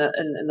just in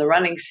the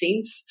running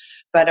sense,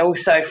 but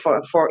also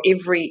for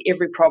every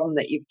problem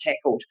that you've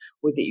tackled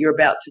or that you're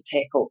about to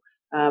tackle.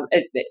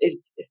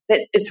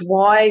 It's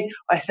why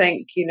I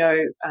think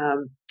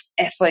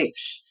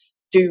athletes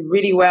do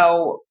really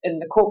well in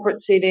the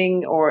corporate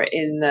setting or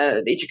in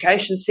the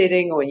education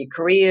setting or in your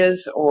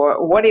careers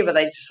or whatever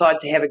they decide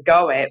to have a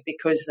go at,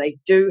 because they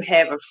do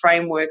have a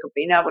framework of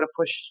being able to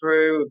push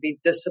through, be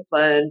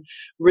disciplined,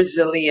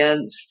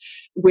 resilience.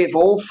 We've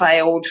all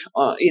failed,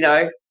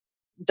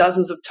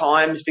 dozens of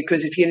times,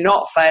 because if you're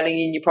not failing,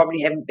 and you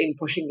probably haven't been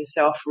pushing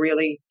yourself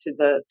really to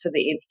the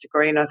nth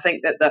degree. And I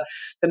think that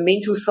the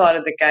mental side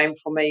of the game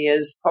for me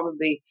is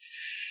probably,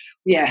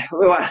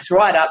 it's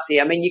right up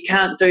there. I mean, you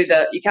can't do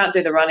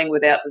the running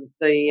without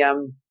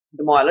the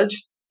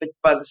mileage, but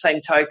by the same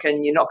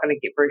token, you're not going to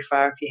get very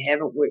far if you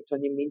haven't worked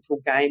on your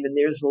mental game. And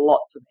there's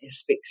lots of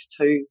aspects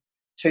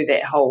to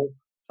that whole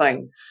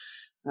thing.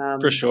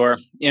 For sure.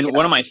 And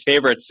one of my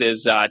favorites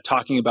is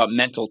talking about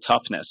mental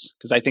toughness,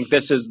 because I think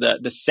this is the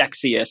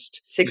sexiest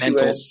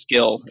mental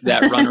skill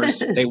that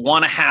runners, they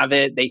want to have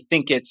it. They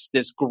think it's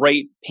this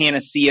great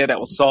panacea that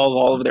will solve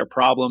all of their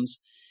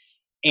problems.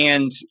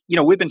 And,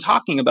 we've been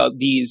talking about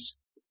these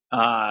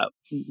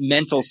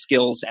mental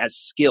skills as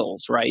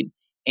skills, right?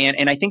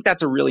 And I think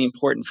that's a really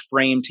important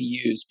frame to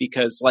use,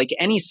 because like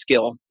any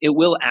skill, it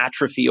will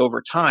atrophy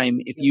over time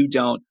if you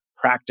don't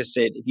practice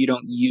it, if you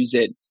don't use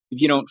it,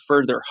 if you don't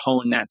further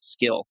hone that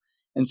skill.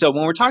 And so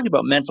when we're talking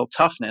about mental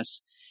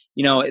toughness,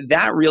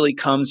 that really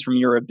comes from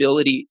your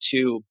ability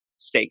to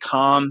stay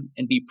calm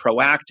and be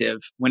proactive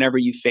whenever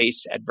you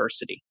face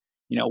adversity.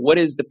 What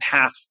is the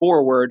path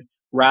forward,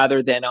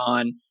 rather than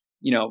on,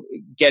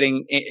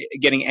 getting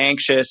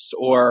anxious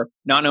or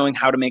not knowing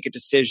how to make a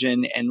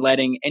decision and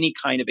letting any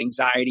kind of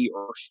anxiety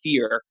or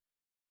fear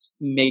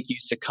make you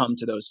succumb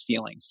to those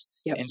feelings.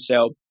 Yep. And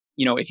so,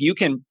 if you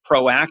can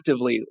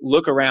proactively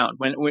look around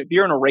when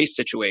you're in a race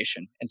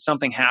situation and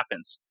something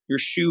happens, your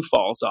shoe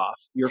falls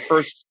off, your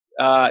first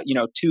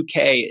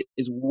 2K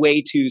is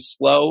way too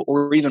slow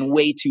or even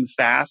way too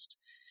fast,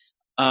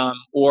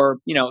 or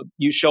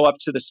you show up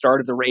to the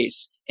start of the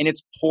race and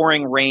it's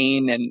pouring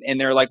rain and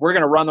they're like, we're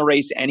going to run the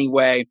race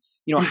anyway.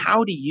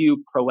 How do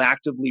you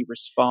proactively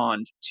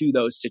respond to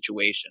those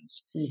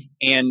situations? Mm.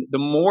 And the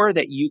more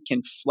that you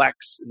can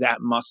flex that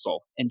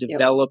muscle and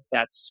develop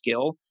that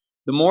skill,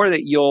 the more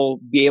that you'll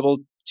be able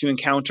to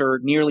encounter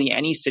nearly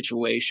any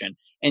situation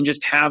and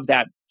just have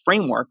that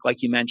framework,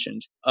 like you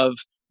mentioned, of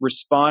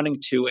responding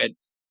to it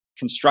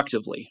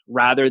constructively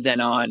rather than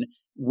on,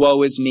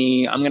 woe is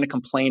me, I'm going to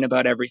complain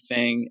about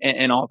everything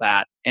and all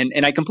that.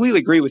 And I completely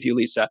agree with you,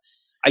 Lisa.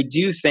 I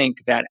do think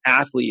that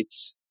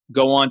athletes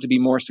go on to be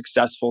more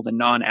successful than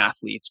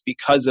non-athletes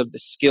because of the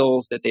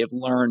skills that they've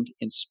learned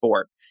in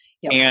sport.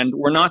 Yep. And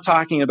we're not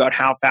talking about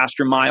how fast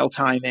your mile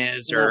time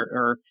is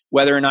or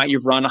whether or not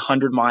you've run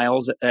 100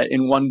 miles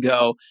in one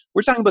go.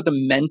 We're talking about the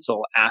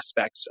mental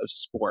aspects of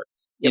sport,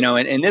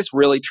 and this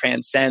really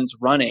transcends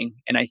running,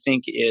 and I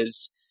think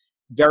is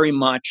very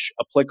much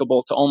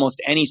applicable to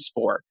almost any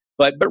sport.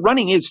 But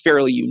running is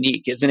fairly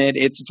unique, isn't it?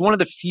 It's one of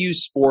the few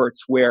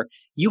sports where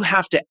you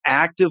have to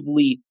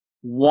actively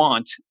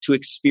want to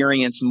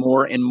experience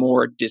more and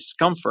more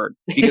discomfort,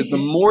 because the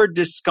more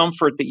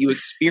discomfort that you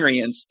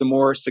experience, the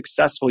more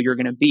successful you're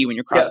going to be when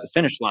you cross the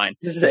finish line,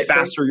 the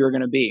faster you're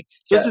going to be.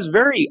 So this is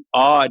very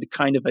odd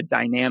kind of a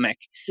dynamic,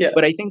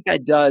 but I think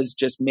that does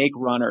just make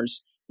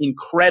runners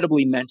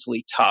incredibly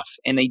mentally tough,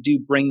 and they do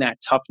bring that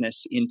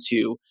toughness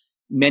into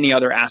many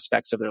other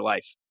aspects of their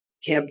life.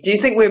 Yeah. Do you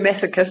think we're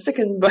masochistic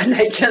by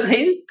nature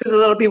then? Because a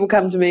lot of people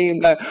come to me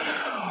and go,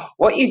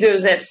 what you do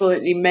is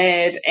absolutely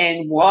mad,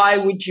 and why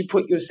would you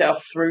put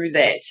yourself through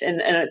that? And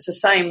it's the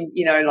same,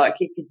 like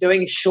if you're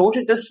doing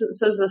shorter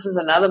distances, this is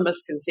another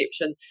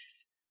misconception.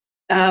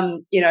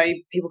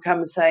 People come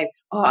and say,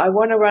 oh, I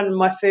want to run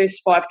my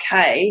first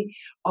 5K,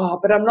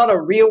 but I'm not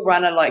a real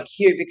runner like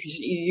you because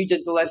you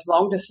did the last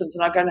long distance.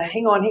 And I'm going,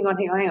 hang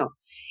on.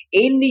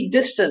 Any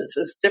distance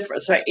is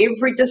different. So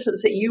every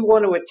distance that you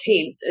want to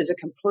attempt is a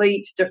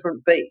complete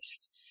different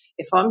beast.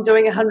 If I'm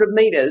doing 100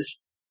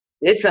 meters,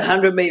 it's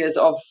 100 meters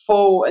of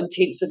full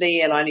intensity,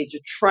 and I need to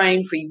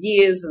train for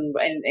years and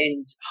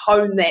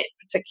hone that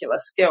particular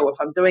skill. If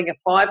I'm doing a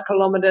 5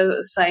 kilometer,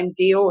 the same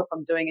deal. If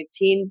I'm doing a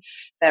 10,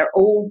 they're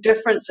all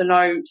different. So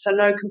no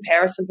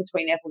comparison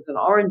between apples and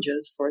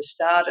oranges for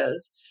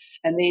starters.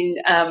 And then,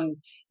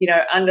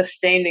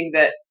 understanding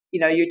that,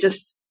 you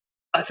just,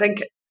 I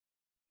think,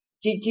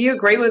 do you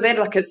agree with that?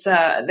 Like it's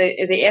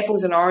the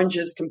apples and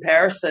oranges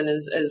comparison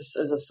is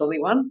a silly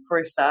one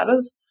for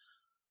starters.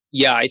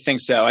 Yeah, I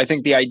think so. I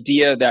think the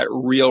idea that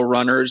real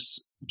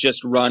runners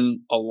just run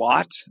a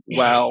lot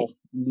while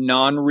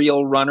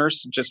non-real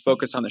runners just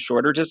focus on the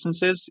shorter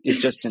distances is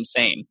just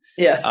insane.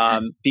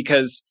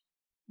 Because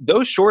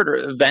those shorter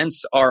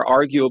events are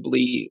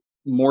arguably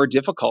more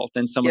difficult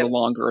than some of the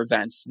longer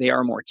events. They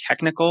are more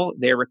technical.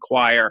 They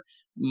require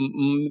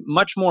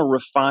much more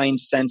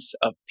refined sense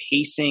of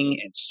pacing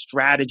and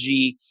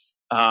strategy.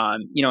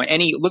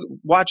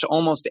 Watch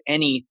almost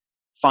any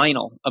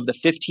final of the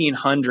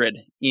 1500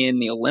 in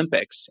the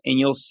Olympics, and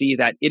you'll see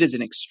that it is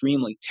an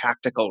extremely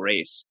tactical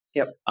race.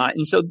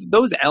 And so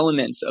those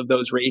elements of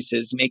those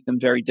races make them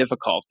very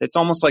difficult. It's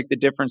almost like the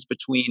difference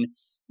between,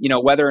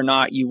 whether or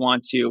not you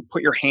want to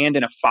put your hand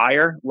in a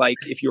fire, like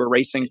if you were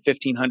racing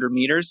 1500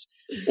 meters,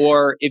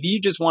 or if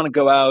you just want to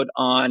go out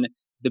on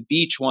the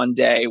beach one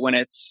day when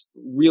it's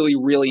really,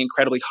 really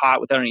incredibly hot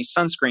without any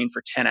sunscreen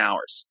for 10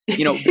 hours.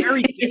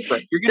 Very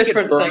different. You're going to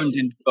get burned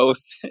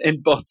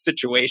in both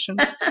situations,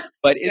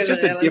 but it's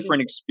just a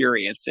different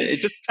experience. It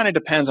just kind of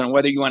depends on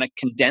whether you want to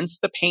condense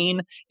the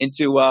pain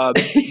into a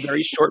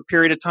very short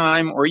period of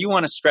time, or you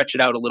want to stretch it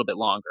out a little bit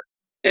longer.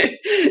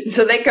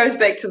 So that goes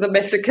back to the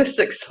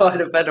masochistic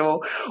side of it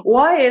all.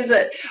 Why is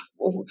it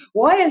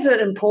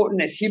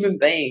important as human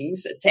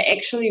beings to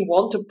actually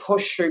want to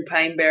push through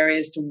pain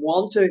barriers, to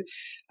want to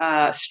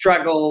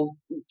struggle,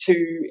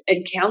 to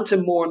encounter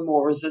more and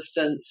more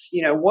resistance?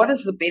 What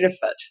is the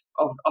benefit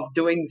of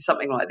doing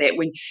something like that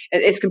when,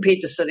 as compared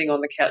to sitting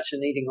on the couch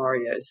and eating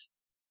Oreos?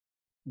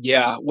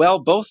 Yeah, well,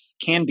 both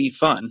can be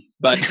fun,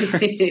 but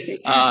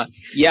I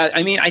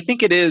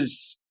think it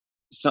is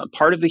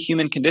part of the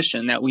human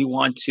condition that we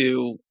want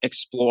to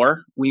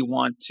explore. We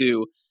want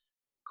to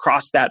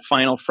cross that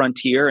final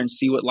frontier and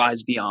see what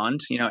lies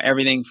beyond.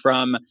 Everything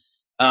from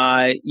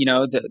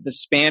the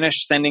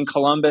Spanish sending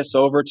Columbus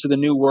over to the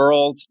New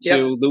World,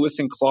 to Lewis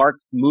and Clark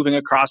moving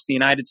across the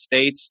United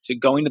States, to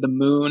going to the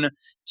moon,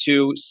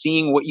 to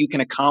seeing what you can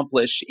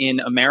accomplish in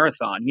a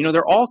marathon.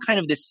 They're all kind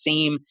of the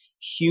same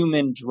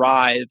human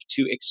drive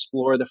to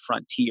explore the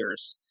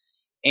frontiers.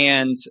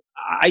 And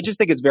I just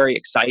think it's very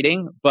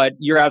exciting, but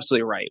you're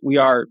absolutely right. We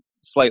are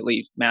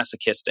slightly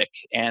masochistic.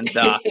 And,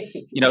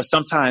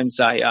 sometimes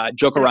I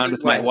joke around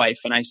with my wife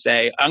and I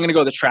say, I'm going to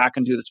go to the track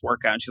and do this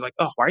workout. And she's like,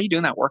 oh, why are you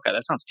doing that workout?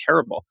 That sounds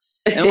terrible.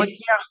 And I'm like,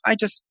 I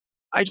just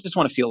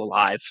want to feel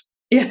alive.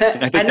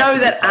 Yeah, I know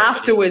that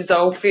afterwards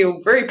I'll feel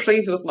very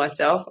pleased with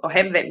myself. I'll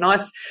have that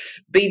nice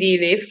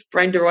BDNF,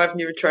 brain-derived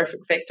neurotrophic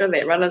factor,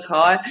 that runner's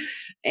high,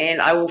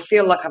 and I will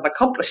feel like I've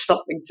accomplished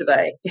something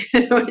today.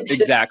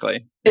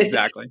 Exactly.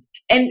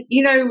 And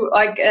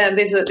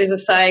there's a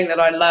saying that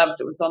I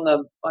loved. It was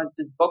I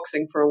did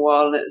boxing for a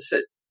while, and it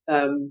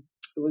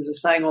was a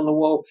saying on the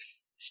wall: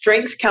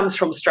 strength comes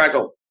from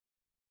struggle.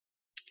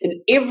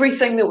 In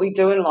everything that we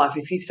do in life,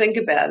 if you think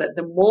about it,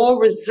 the more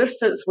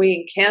resistance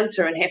we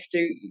encounter and have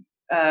to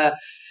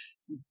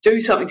do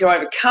something to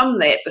overcome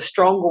that, the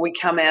stronger we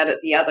come out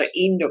at the other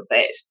end of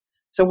that.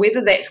 So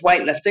whether that's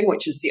weightlifting,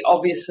 which is the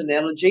obvious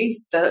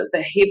analogy, the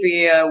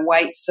heavier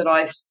weights that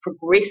I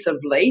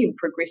progressively, and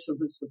progressive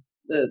is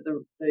the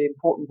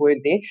important word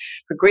there,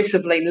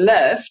 progressively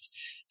lift,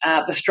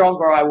 the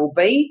stronger I will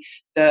be.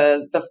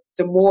 The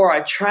more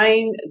I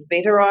train, the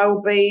better I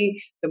will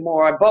be. The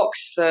more I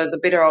box, the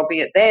better I'll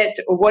be at that.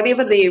 Or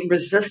whatever the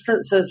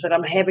resistance is that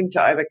I'm having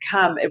to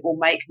overcome, it will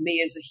make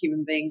me as a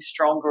human being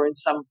stronger in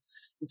some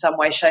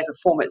way, shape, or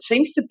form. It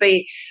seems to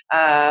be,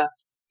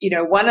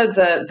 one of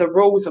the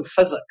rules of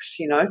physics.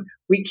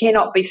 We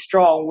cannot be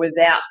strong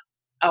without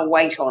a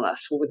weight on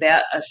us, or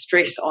without a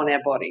stress on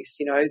our bodies.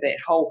 That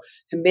whole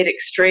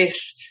hermetic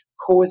stress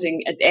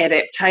causing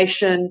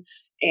adaptation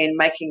and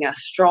making us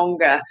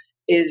stronger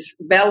is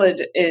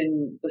valid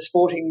in the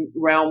sporting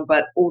realm,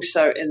 but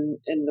also in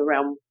the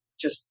realm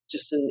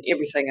just in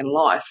everything in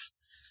life.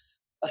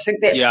 I think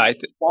that's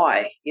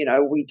why,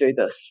 we do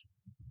this.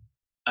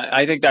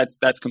 I think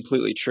that's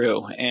completely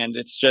true. And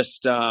it's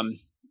just,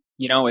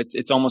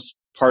 it's almost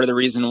part of the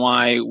reason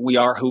why we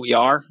are who we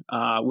are.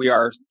 We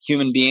are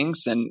human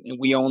beings, and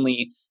we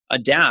only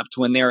adapt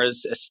when there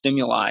is a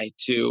stimuli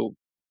to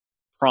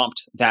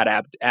prompt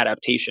that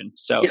adaptation.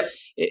 So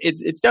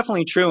it's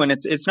definitely true. And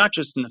it's not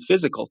just in the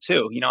physical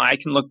too. I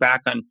can look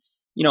back on,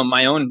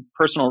 my own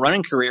personal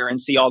running career and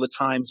see all the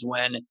times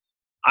when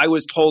I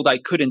was told I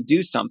couldn't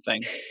do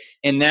something,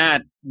 and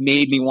that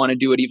made me want to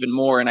do it even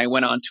more. And I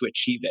went on to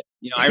achieve it.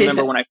 I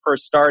remember when I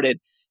first started,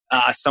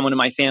 someone in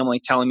my family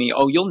telling me,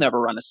 "Oh, you'll never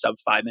run a sub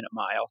 5 minute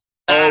mile.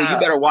 Oh, you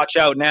better watch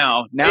out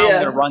now. Now I'm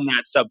going to run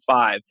that sub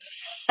 5."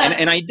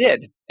 And I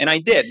did.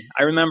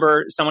 I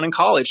remember someone in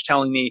college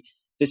telling me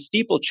the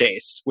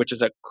steeplechase, which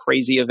is a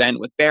crazy event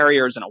with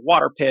barriers and a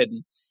water pit.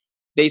 And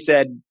they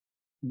said,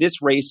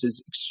 this race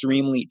is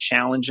extremely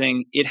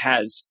challenging. It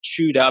has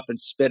chewed up and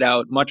spit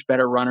out much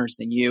better runners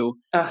than you.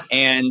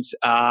 And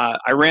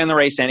I ran the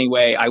race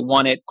anyway. I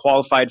won it,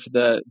 qualified for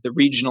the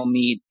regional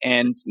meet.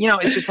 And,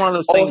 it's just one of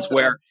those things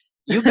where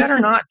you better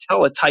not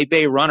tell a type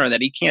A runner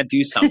that he can't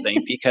do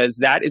something, because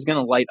that is going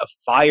to light a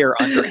fire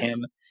under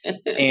him.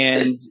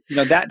 And,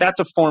 that's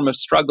a form of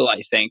struggle,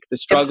 I think. The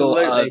struggle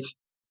of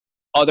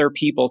other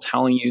people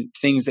telling you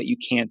things that you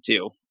can't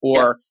do,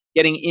 or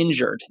getting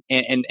injured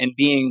and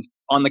being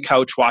on the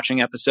couch watching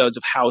episodes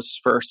of House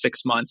for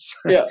 6 months,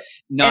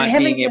 not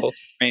being able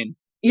to train.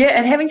 Yeah,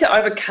 and having to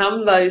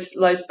overcome those,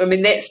 I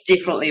mean, that's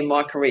definitely in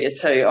my career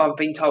too. I've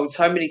been told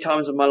so many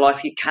times in my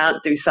life you can't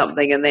do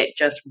something, and that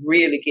just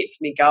really gets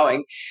me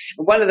going.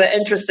 And one of the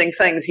interesting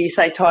things, you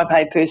say type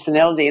A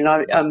personality, and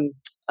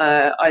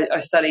I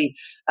study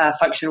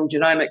functional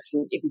genomics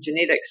and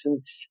epigenetics,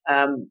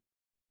 and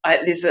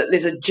there's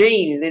a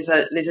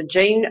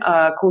gene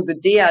called the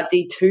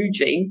DRD2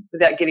 gene,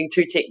 without getting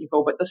too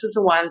technical, but this is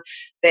the one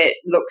that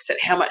looks at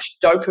how much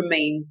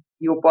dopamine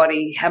your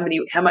body,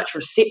 how much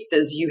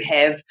receptors you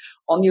have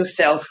on your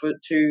cells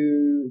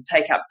to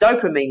take up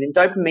dopamine. And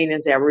dopamine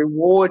is our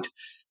reward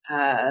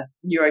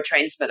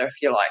neurotransmitter,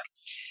 if you like.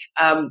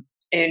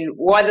 And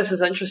why this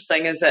is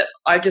interesting is that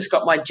I just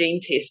got my gene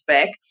test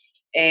back,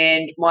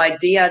 and my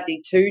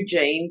DRD2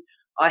 gene,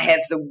 I have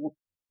the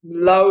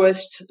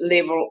lowest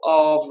level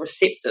of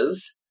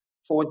receptors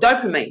for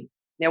dopamine.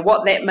 Now,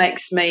 what that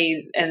makes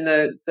me, and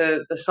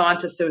the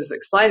scientist who was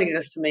explaining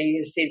this to me,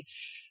 has said,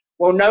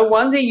 well, no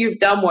wonder you've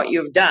done what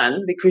you've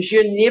done, because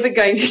you're never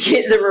going to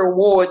get the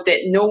reward that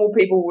normal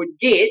people would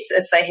get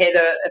if they had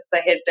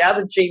the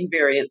other gene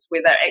variants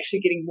where they're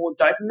actually getting more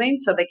dopamine,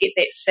 so they get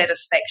that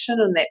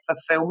satisfaction and that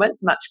fulfillment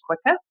much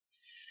quicker.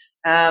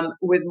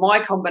 With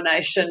my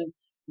combination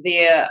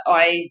there,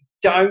 I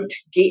don't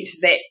get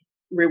that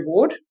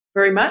reward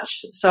very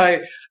much, so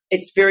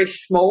it's very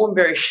small and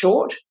very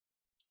short.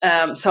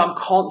 So I'm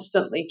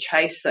constantly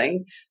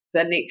chasing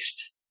the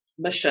next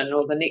mission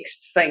or the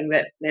next thing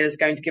that is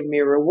going to give me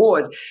a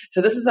reward.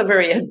 So this is a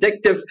very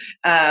addictive,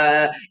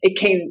 it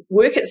can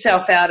work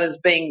itself out as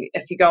being,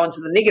 if you go into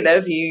the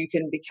negative, you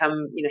can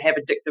become, have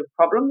addictive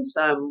problems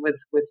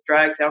with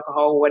drugs,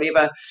 alcohol,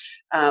 whatever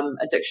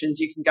addictions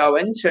you can go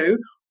into.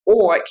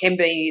 Or it can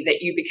be that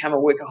you become a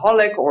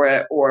workaholic or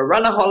a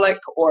runaholic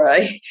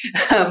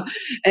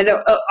and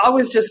I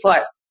was just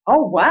like,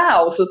 oh,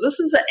 wow. So this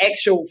is an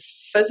actual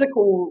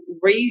physical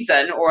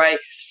reason or a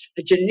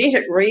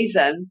genetic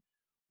reason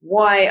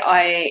why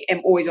I am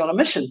always on a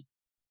mission,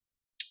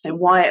 and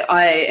why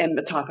I am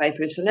the type A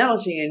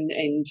personality.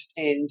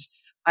 And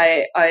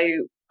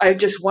I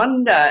just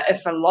wonder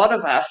if a lot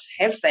of us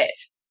have that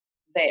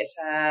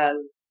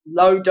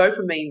low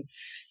dopamine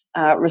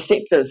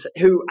receptors,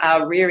 who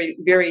are very,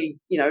 very,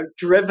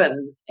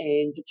 driven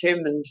and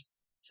determined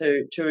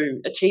to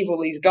achieve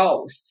all these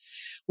goals.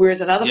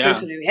 Whereas another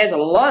person who has a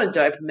lot of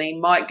dopamine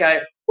might go,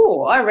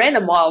 oh, I ran a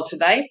mile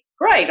today.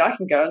 Great, I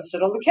can go and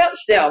sit on the couch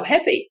now. I'm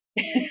happy.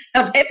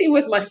 I'm happy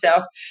with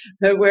myself.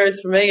 Whereas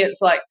for me,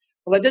 it's like,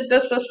 well, I did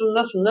this, this, and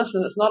this, and this,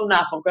 and it's not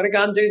enough. I've got to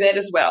go and do that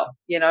as well,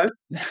 Yeah,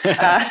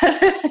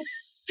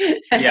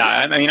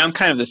 I mean, I'm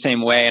kind of the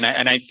same way. And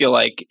I feel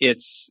like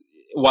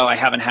while I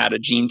haven't had a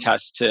gene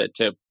test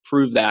to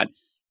prove that,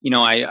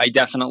 I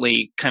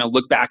definitely kind of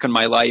look back on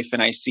my life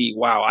and I see,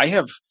 wow, I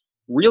have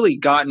really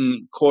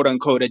gotten quote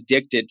unquote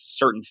addicted to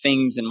certain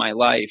things in my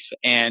life.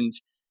 And,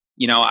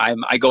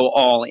 I go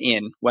all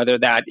in, whether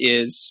that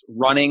is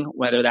running,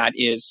 whether that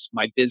is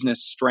my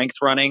business strength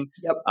running,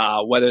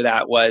 whether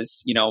that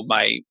was,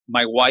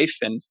 my wife,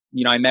 and,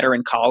 I met her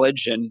in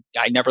college and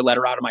I never let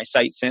her out of my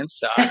sight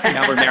since.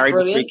 Now we're married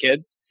with 3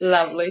 kids.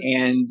 Lovely.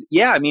 And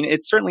yeah, I mean,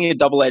 it's certainly a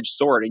double-edged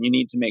sword, and you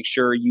need to make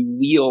sure you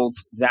wield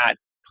that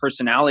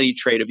personality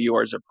trait of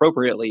yours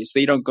appropriately so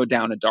you don't go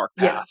down a dark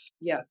path.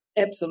 Yeah,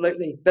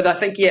 absolutely. But I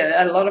think,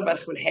 a lot of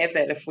us would have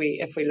that if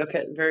we look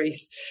at very,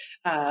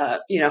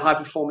 high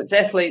performance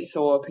athletes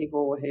or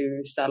people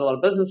who start a lot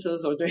of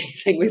businesses or do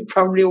anything, we've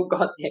probably all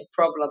got that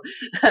problem.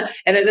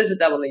 And it is a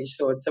double-edged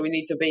sword. So we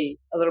need to be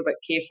a little bit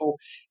careful.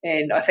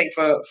 And I think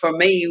for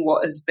me,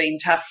 what has been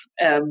tough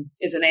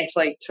as an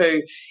athlete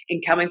too,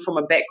 in coming from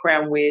a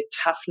background where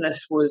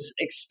toughness was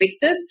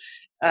expected,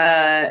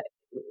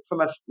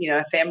 from a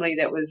family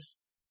that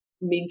was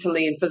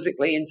mentally and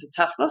physically into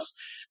toughness,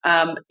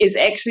 is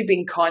actually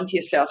being kind to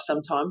yourself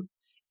sometime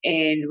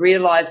and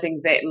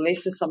realizing that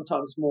less is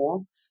sometimes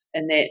more,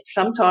 and that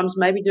sometimes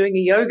maybe doing a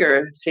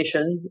yoga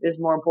session is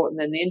more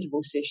important than the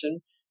interval session,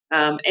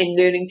 and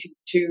learning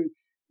to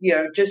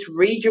just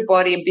read your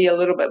body and be a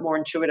little bit more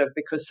intuitive,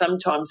 because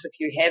sometimes if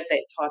you have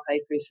that type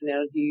A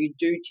personality, you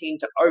do tend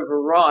to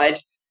override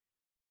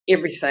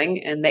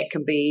everything, and that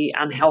can be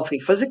unhealthy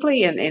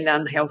physically and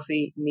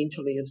unhealthy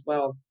mentally as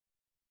well.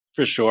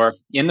 For sure.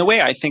 And the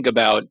way I think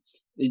about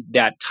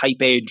that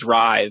type A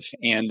drive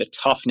and the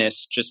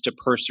toughness just to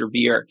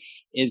persevere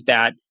is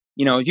that,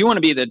 if you want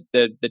to be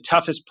the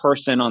toughest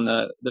person on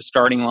the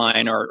starting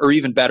line, or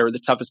even better, the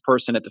toughest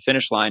person at the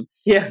finish line,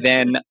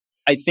 then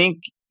I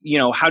think,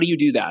 how do you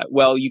do that?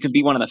 Well, you can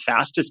be one of the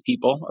fastest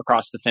people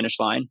across the finish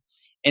line.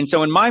 And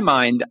so in my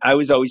mind, I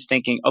was always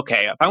thinking,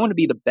 okay, if I want to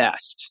be the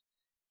best,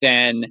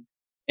 then,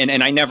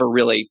 and I never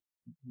really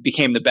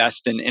became the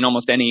best in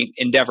almost any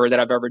endeavor that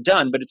I've ever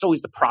done, but it's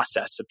always the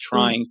process of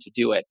trying to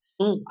do it.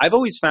 I've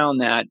always found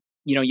that,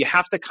 you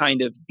have to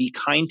kind of be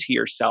kind to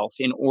yourself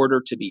in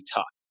order to be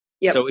tough.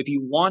 Yep. So if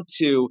you want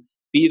to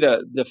be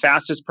the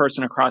fastest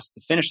person across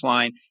the finish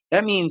line,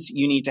 that means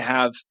you need to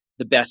have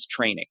the best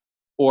training,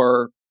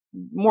 or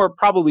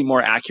probably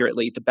more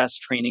accurately, the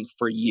best training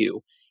for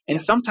you. And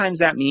sometimes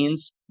that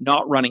means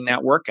not running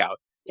that workout.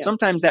 Yep.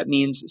 Sometimes that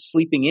means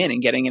sleeping in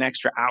and getting an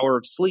extra hour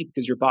of sleep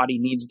because your body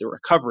needs the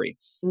recovery.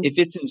 If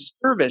it's in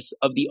service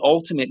of the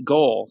ultimate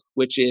goal,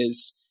 which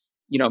is,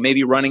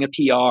 maybe running a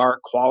PR,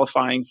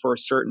 qualifying for a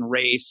certain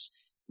race,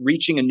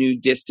 reaching a new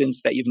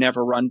distance that you've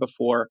never run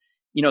before,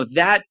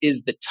 that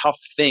is the tough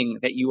thing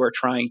that you are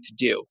trying to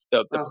do,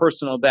 the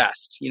personal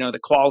best, the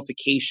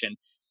qualification.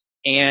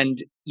 And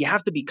you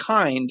have to be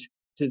kind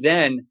to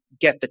then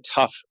get the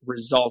tough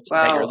result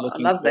that you're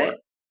looking for. I love that.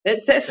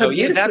 That's so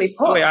beautifully that's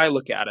put. The way I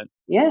look at it.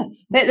 Yeah,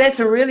 that's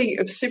a really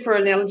super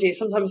analogy.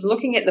 Sometimes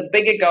looking at the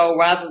bigger goal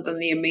rather than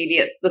the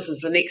immediate, this is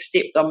the next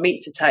step I'm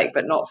meant to take,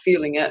 but not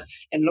feeling it,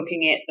 and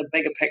looking at the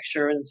bigger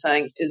picture and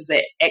saying, is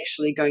that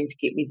actually going to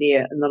get me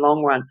there in the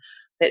long run?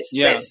 That's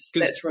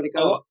really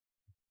cool.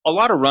 A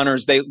lot of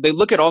runners, they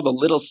look at all the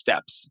little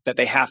steps that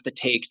they have to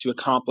take to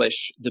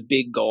accomplish the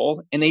big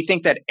goal, and they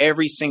think that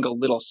every single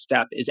little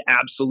step is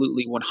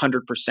absolutely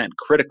 100%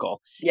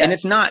 critical. Yeah. And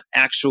it's not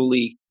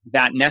actually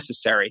that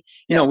necessary.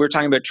 We're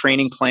talking about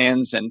training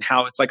plans and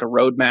how it's like a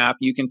roadmap.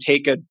 You can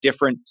take a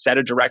different set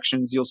of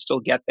directions, you'll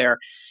still get there.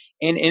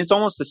 And it's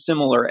almost a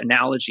similar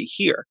analogy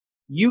here.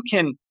 You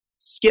can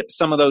skip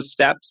some of those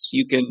steps.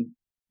 You can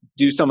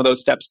do some of those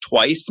steps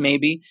twice,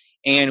 maybe.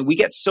 And we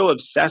get so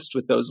obsessed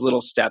with those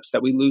little steps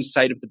that we lose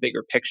sight of the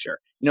bigger picture.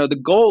 The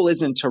goal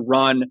isn't to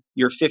run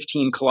your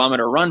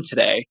 15-kilometer run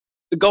today.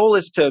 The goal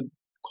is to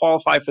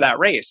qualify for that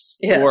race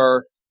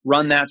or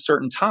run that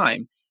certain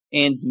time.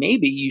 And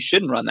maybe you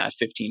shouldn't run that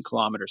 15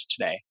 kilometers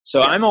today.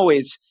 So I'm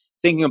always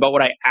thinking about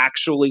what I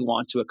actually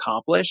want to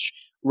accomplish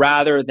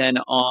rather than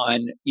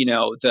on,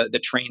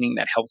 the training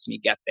that helps me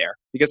get there.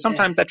 Because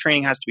sometimes that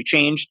training has to be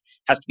changed,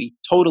 has to be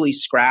totally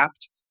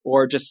scrapped,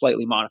 or just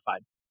slightly modified.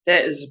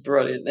 That is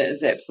brilliant. That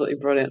is absolutely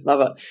brilliant. Love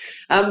it.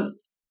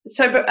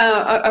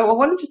 I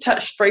wanted to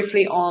touch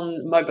briefly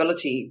on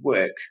mobility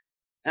work,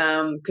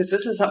 because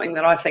this is something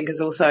that I think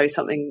is also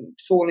something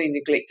sorely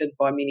neglected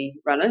by many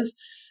runners.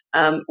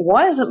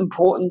 Why is it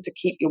important to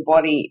keep your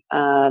body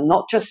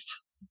not just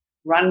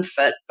run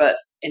fit,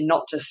 and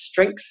not just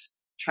strength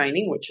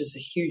training, which is a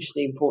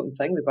hugely important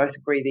thing? We both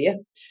agree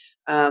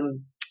there.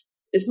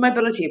 Is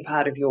mobility a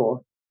part of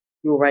your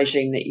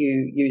regime that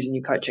you use in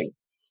your coaching?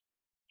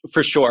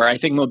 For sure. I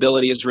think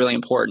mobility is really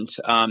important.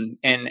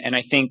 And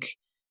I think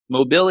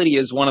mobility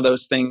is one of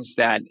those things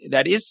that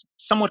is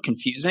somewhat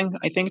confusing,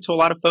 I think, to a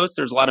lot of folks.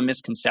 There's a lot of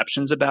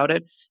misconceptions about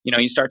it.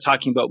 You start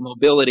talking about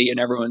mobility and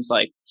everyone's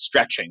like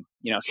stretching,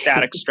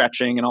 static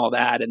stretching and all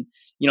that. And,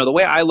 the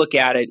way I look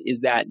at it is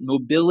that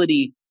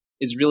mobility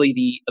is really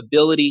the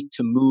ability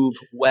to move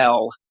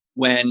well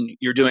when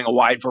you're doing a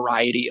wide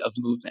variety of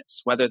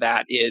movements, whether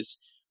that is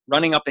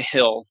running up a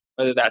hill,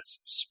 whether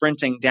that's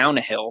sprinting down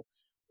a hill,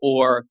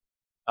 or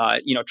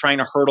trying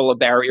to hurdle a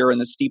barrier in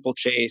the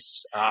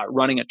steeplechase,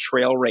 running a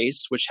trail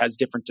race, which has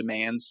different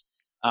demands,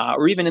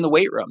 or even in the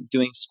weight room,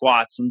 doing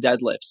squats and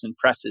deadlifts and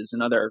presses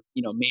and other,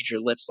 major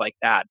lifts like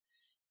that.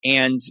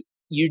 And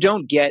you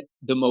don't get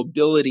the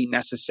mobility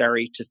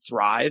necessary to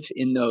thrive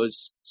in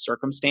those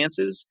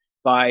circumstances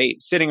by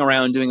sitting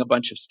around doing a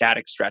bunch of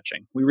static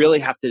stretching. We really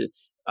have to,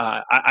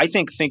 I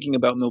think thinking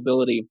about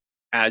mobility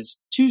as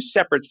two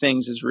separate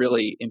things is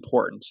really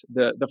important.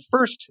 The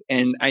first,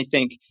 and I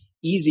think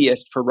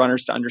easiest for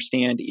runners to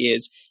understand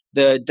is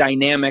the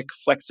dynamic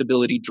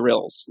flexibility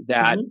drills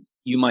that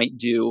you might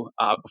do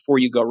before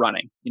you go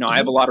running. I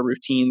have a lot of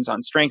routines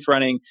on strength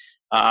running,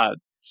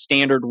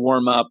 standard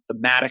warm-up,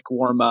 thematic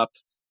warm-up.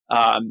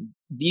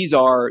 These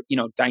are,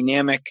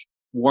 dynamic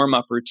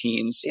warm-up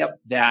routines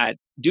that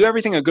do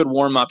everything a good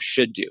warm-up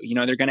should do.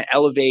 They're going to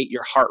elevate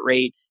your heart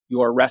rate,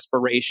 your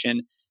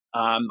respiration,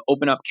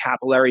 open up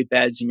capillary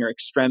beds in your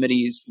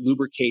extremities,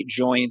 lubricate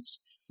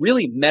joints,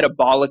 really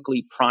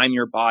metabolically prime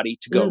your body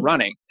to go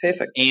running.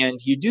 Perfect. And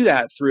you do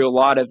that through a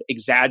lot of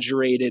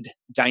exaggerated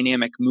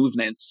dynamic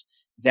movements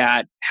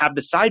that have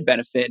the side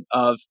benefit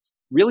of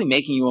really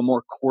making you a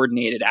more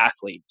coordinated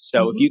athlete.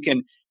 So if you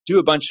can do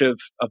a bunch of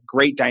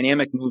great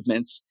dynamic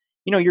movements,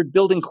 you're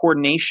building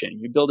coordination,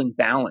 you're building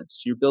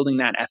balance, you're building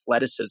that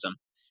athleticism.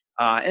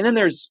 And then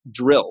there's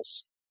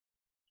drills.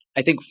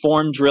 I think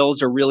form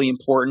drills are really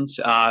important.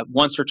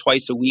 Once or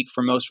twice a week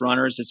for most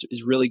runners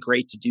is really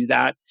great to do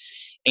that.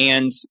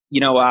 And,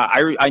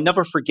 I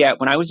never forget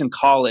when I was in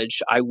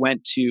college, I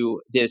went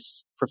to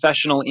this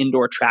professional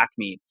indoor track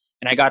meet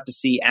and I got to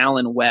see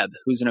Alan Webb,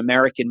 who's an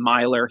American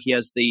miler. He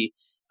has the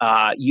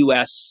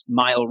U.S.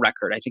 mile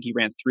record. I think he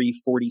ran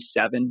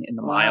 3:47 in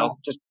the mile.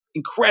 Just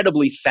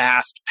incredibly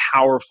fast,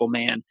 powerful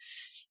man.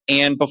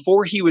 And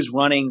before he was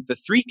running the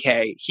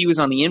 3K, he was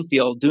on the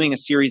infield doing a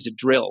series of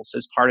drills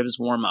as part of his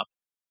warm-up.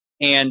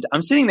 And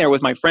I'm sitting there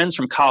with my friends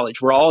from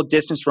college. We're all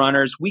distance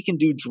runners. We can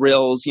do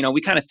drills.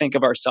 We kind of think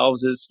of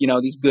ourselves as,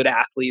 these good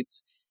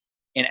athletes.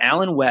 And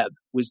Alan Webb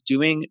was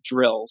doing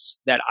drills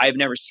that I've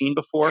never seen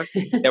before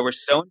that were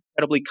so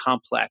incredibly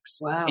complex.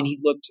 Wow. And he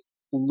looked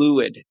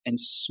fluid and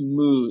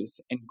smooth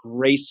and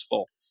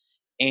graceful.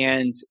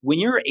 And when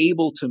you're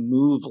able to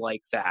move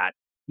like that,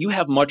 you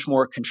have much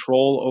more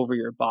control over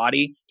your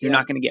body. You're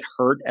not going to get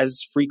hurt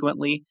as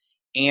frequently.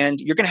 And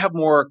you're going to have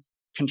more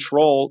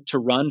control to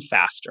run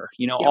faster.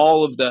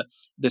 All of the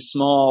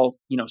small,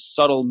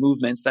 subtle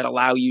movements that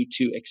allow you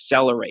to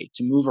accelerate,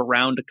 to move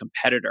around a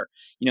competitor.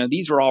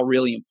 These are all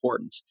really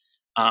important.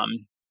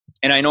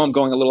 And I know I'm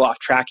going a little off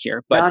track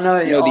here, but no,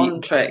 you're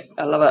on track.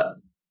 I love it.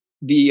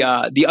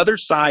 The other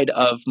side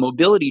of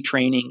mobility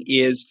training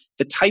is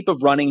the type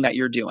of running that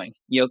you're doing.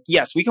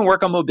 Yes, we can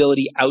work on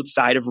mobility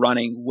outside of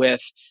running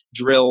with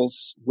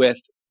drills, with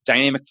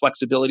dynamic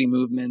flexibility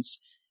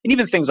movements, and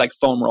even things like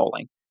foam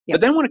rolling. But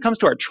then when it comes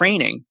to our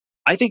training,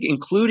 I think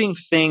including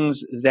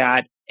things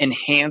that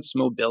enhance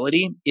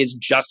mobility is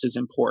just as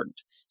important.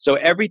 So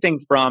everything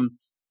from,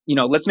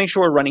 let's make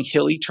sure we're running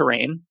hilly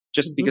terrain,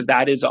 just because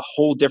that is a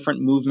whole different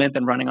movement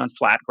than running on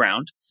flat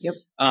ground.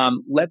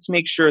 Let's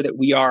make sure that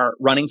we are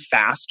running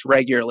fast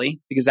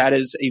regularly, because that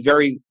is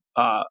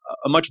a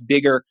much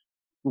bigger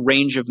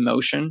range of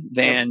motion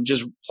than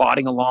just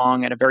plodding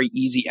along at a very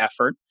easy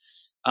effort.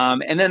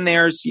 And then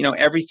there's,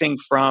 everything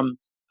from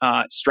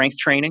strength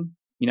training.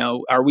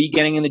 Are we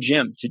getting in the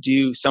gym to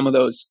do some of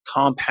those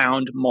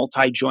compound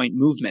multi-joint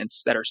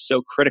movements that are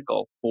so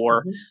critical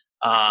for,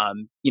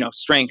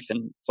 strength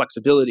and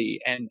flexibility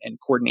and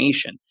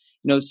coordination?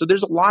 So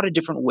there's a lot of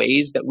different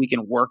ways that we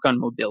can work on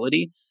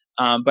mobility.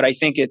 But I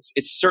think it's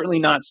certainly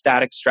not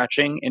static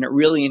stretching, and it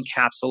really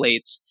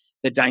encapsulates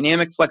the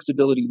dynamic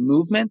flexibility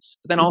movements,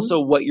 but then also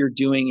what you're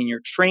doing in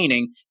your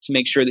training to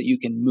make sure that you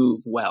can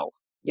move well.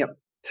 Yep.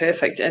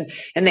 Perfect. And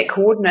that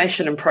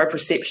coordination and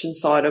proprioception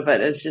side of it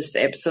is just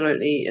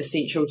absolutely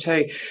essential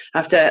too.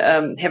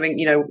 After having,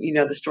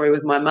 the story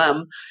with my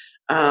mum,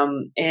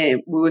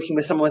 and we're working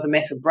with someone with a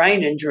massive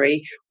brain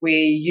injury, where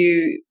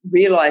you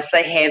realize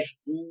they have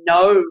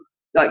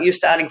you're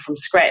starting from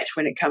scratch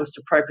when it comes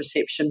to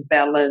proprioception,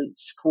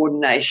 balance,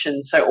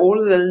 coordination. So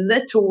all of the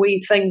little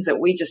wee things that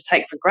we just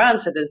take for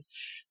granted as,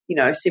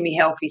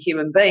 semi-healthy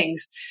human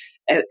beings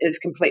is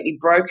completely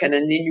broken.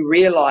 And then you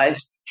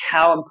realize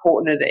how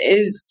important it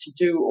is to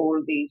do all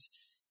of these,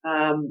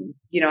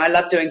 I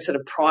love doing sort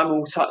of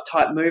primal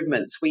type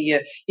movements where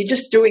you're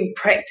just doing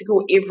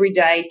practical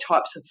everyday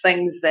types of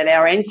things that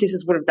our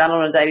ancestors would have done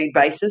on a daily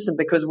basis. And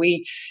because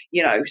we,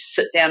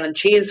 sit down in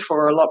chairs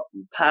for a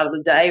part of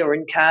the day or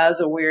in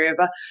cars or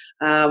wherever,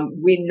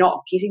 we're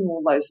not getting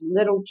all those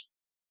little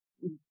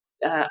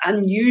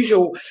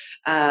unusual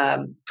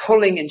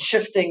pulling and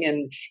shifting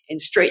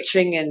and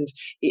stretching and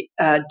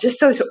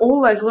just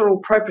all those little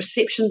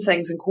proprioception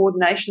things and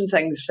coordination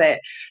things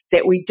that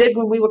we did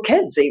when we were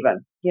kids even.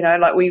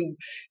 Like we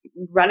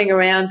running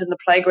around in the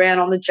playground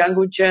on the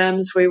jungle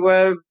gyms, we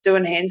were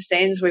doing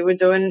handstands, we were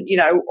doing,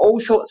 all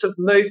sorts of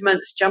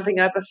movements, jumping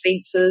over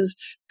fences,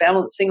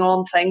 balancing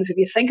on things. If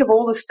you think of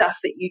all the stuff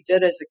that you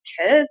did as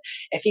a kid,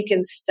 if you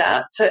can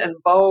start to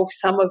involve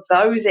some of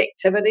those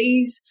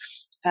activities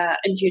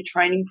into your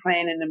training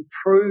plan and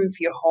improve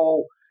your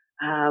whole,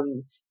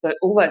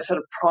 all those sort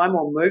of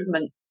primal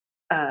movement,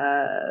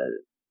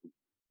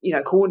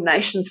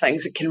 coordination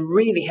things, it can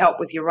really help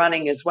with your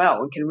running as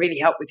well. It can really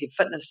help with your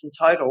fitness in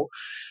total,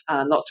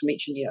 not to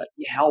mention your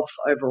health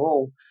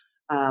overall.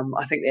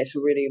 I think that's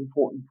a really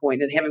important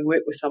point. And having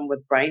worked with someone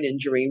with brain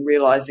injury and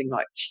realizing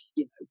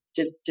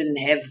didn't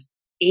have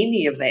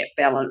any of that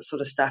balance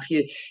sort of stuff.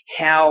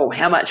 How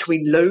much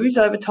we lose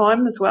over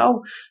time as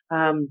well.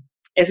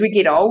 As we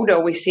get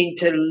older, we seem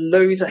to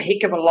lose a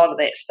heck of a lot of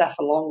that stuff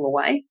along the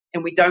way,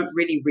 and we don't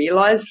really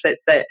realise that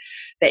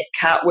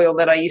cartwheel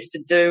that I used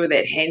to do,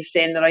 that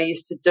handstand that I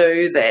used to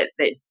do, that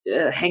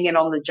hanging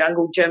on the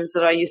jungle gyms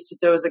that I used to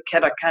do as a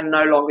kid, I can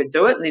no longer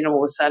do it. And then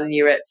all of a sudden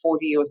you're at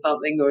 40 or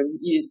something, or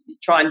you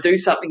try and do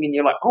something and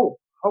you're like, oh,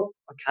 I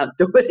can't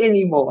do it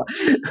anymore.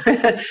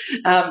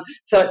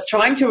 So it's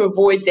trying to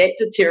avoid that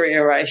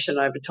deterioration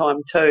over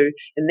time too,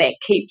 and that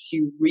keeps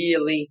you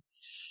really,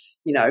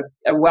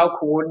 a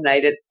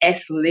well-coordinated,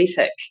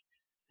 athletic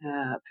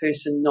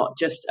person, not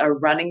just a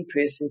running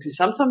person. Because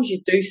sometimes you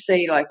do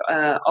see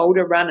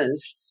older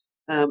runners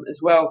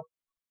as well,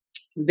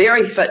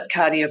 very fit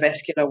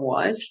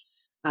cardiovascular-wise,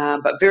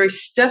 but very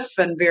stiff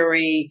and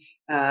very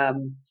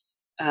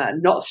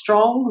not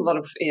strong, a lot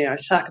of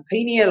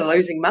sarcopenia,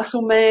 losing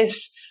muscle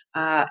mass,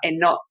 and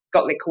not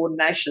got their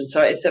coordination.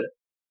 So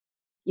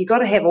you got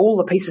to have all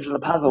the pieces of the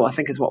puzzle, I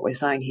think, is what we're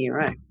saying here,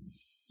 right?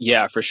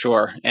 Yeah, for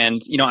sure.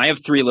 And, I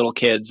have 3 little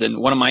kids, and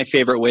one of my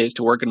favorite ways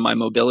to work on my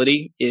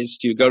mobility is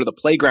to go to the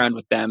playground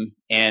with them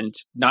and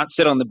not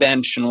sit on the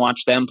bench and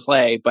watch them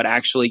play, but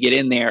actually get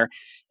in there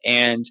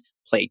and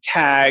play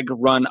tag,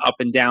 run up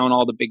and down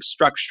all the big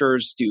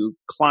structures, do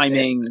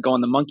climbing, go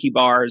on the monkey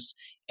bars.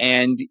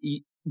 And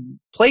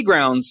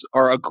playgrounds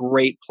are a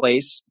great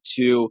place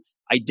to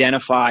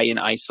identify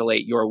and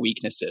isolate your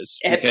weaknesses.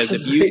 Because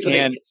if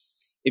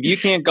you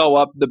can't go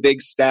up the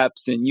big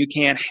steps and you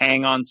can't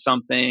hang on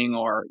something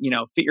or,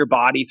 fit your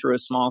body through a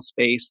small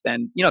space,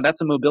 then,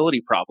 that's a mobility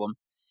problem.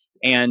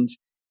 And,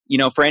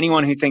 for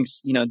anyone who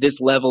thinks,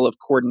 this level of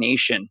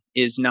coordination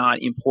is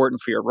not important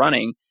for your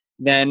running,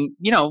 then,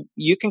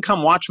 you can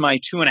come watch my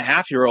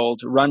 2.5-year-old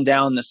run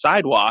down the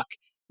sidewalk.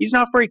 He's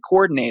not very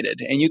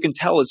coordinated, and you can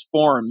tell his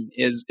form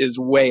is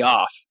way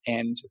off.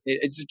 And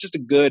it's just a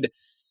good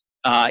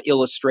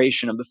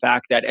illustration of the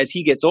fact that as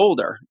he gets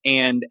older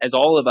and as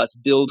all of us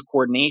build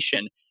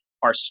coordination,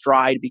 our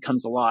stride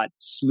becomes a lot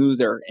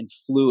smoother and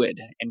fluid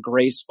and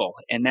graceful.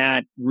 And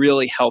that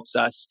really helps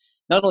us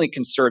not only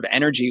conserve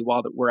energy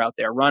while we're out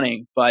there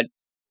running, but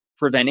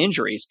prevent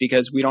injuries,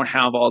 because we don't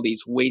have all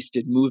these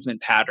wasted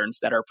movement patterns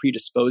that are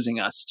predisposing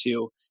us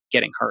to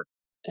getting hurt.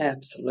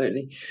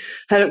 Absolutely.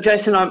 Hey, look,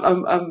 Jason, I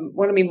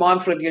want to be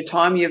mindful of your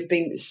time. You've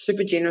been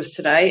super generous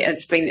today.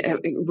 It's been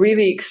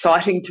really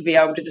exciting to be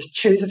able to just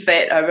chew the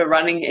fat over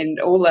running and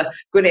all the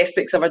good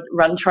aspects of a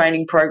run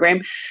training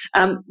program.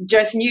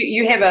 Jason,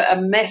 you have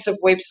a massive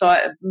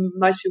website.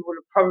 Most people would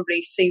have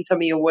probably seen some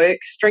of your work,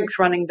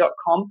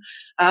 strengthrunning.com.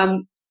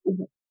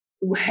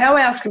 How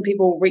else can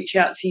people reach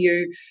out to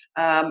you?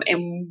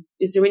 And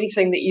is there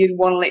anything that you'd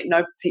want to let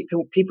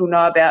people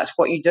know about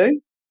what you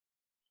do?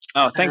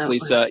 Oh, thanks,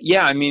 Lisa.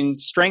 Yeah,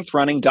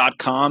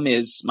 strengthrunning.com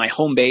is my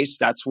home base.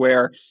 That's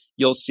where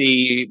you'll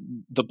see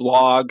the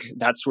blog.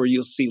 That's where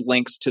you'll see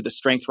links to the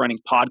Strength Running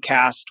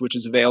podcast, which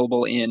is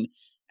available in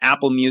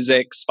Apple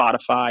Music,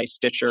 Spotify,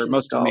 Stitcher,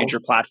 most of the major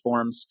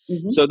platforms.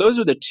 Mm-hmm. So those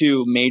are the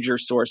 2 major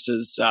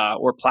sources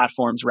or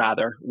platforms,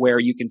 rather, where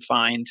you can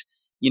find,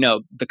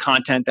 the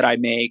content that I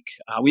make.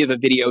 We have a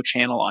video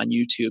channel on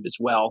YouTube as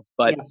well.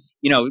 But,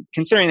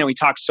 considering that we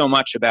talk so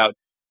much about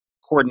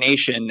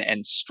coordination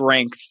and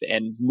strength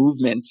and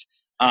movement,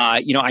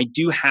 I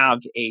do have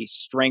a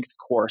strength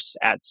course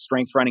at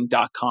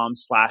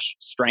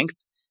strengthrunning.com/strength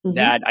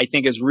that I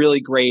think is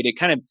really great. It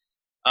kind of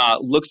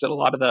looks at a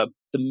lot of the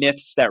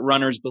myths that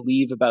runners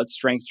believe about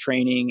strength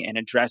training and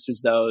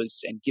addresses those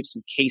and gives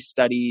some case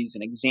studies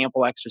and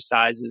example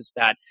exercises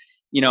that,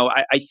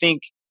 I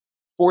think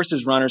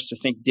forces runners to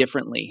think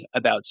differently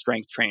about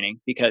strength training,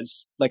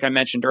 because like I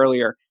mentioned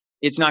earlier,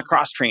 it's not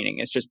cross training.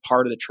 It's just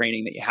part of the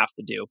training that you have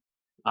to do.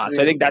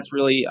 So I think that's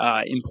really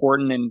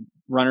important, and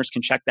runners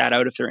can check that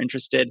out if they're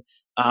interested.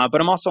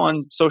 But I'm also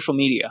on social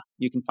media.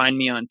 You can find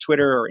me on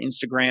Twitter or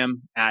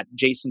Instagram at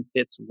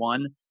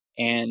JasonFitz1.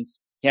 And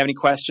if you have any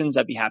questions,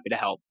 I'd be happy to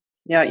help.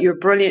 Yeah, you're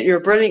brilliant. You're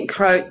a brilliant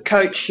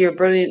coach. You're a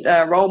brilliant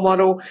role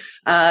model,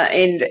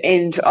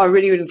 and I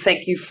really would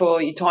thank you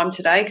for your time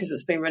today, because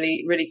it's been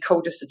really, really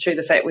cool just to chew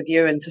the fat with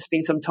you and to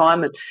spend some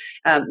time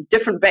and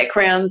different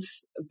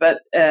backgrounds, but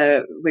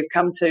we've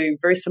come to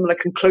very similar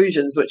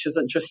conclusions, which is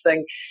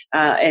interesting,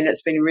 and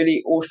it's been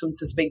really awesome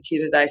to speak to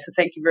you today. So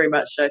thank you very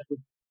much, Jason.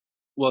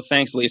 Well,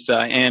 thanks,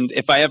 Lisa. And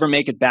if I ever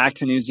make it back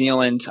to New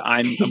Zealand,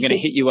 I'm going to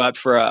hit you up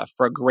for a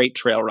great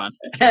trail run.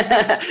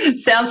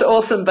 Sounds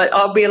awesome, but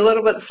I'll be a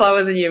little bit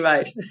slower than you,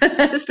 mate,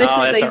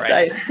 especially these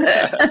days.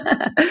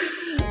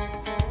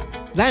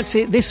 That's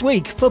it this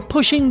week for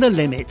Pushing the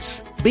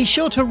Limits. Be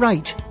sure to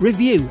rate,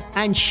 review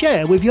and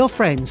share with your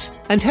friends.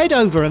 And head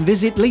over and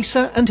visit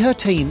Lisa and her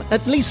team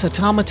at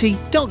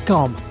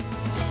lisatamati.com.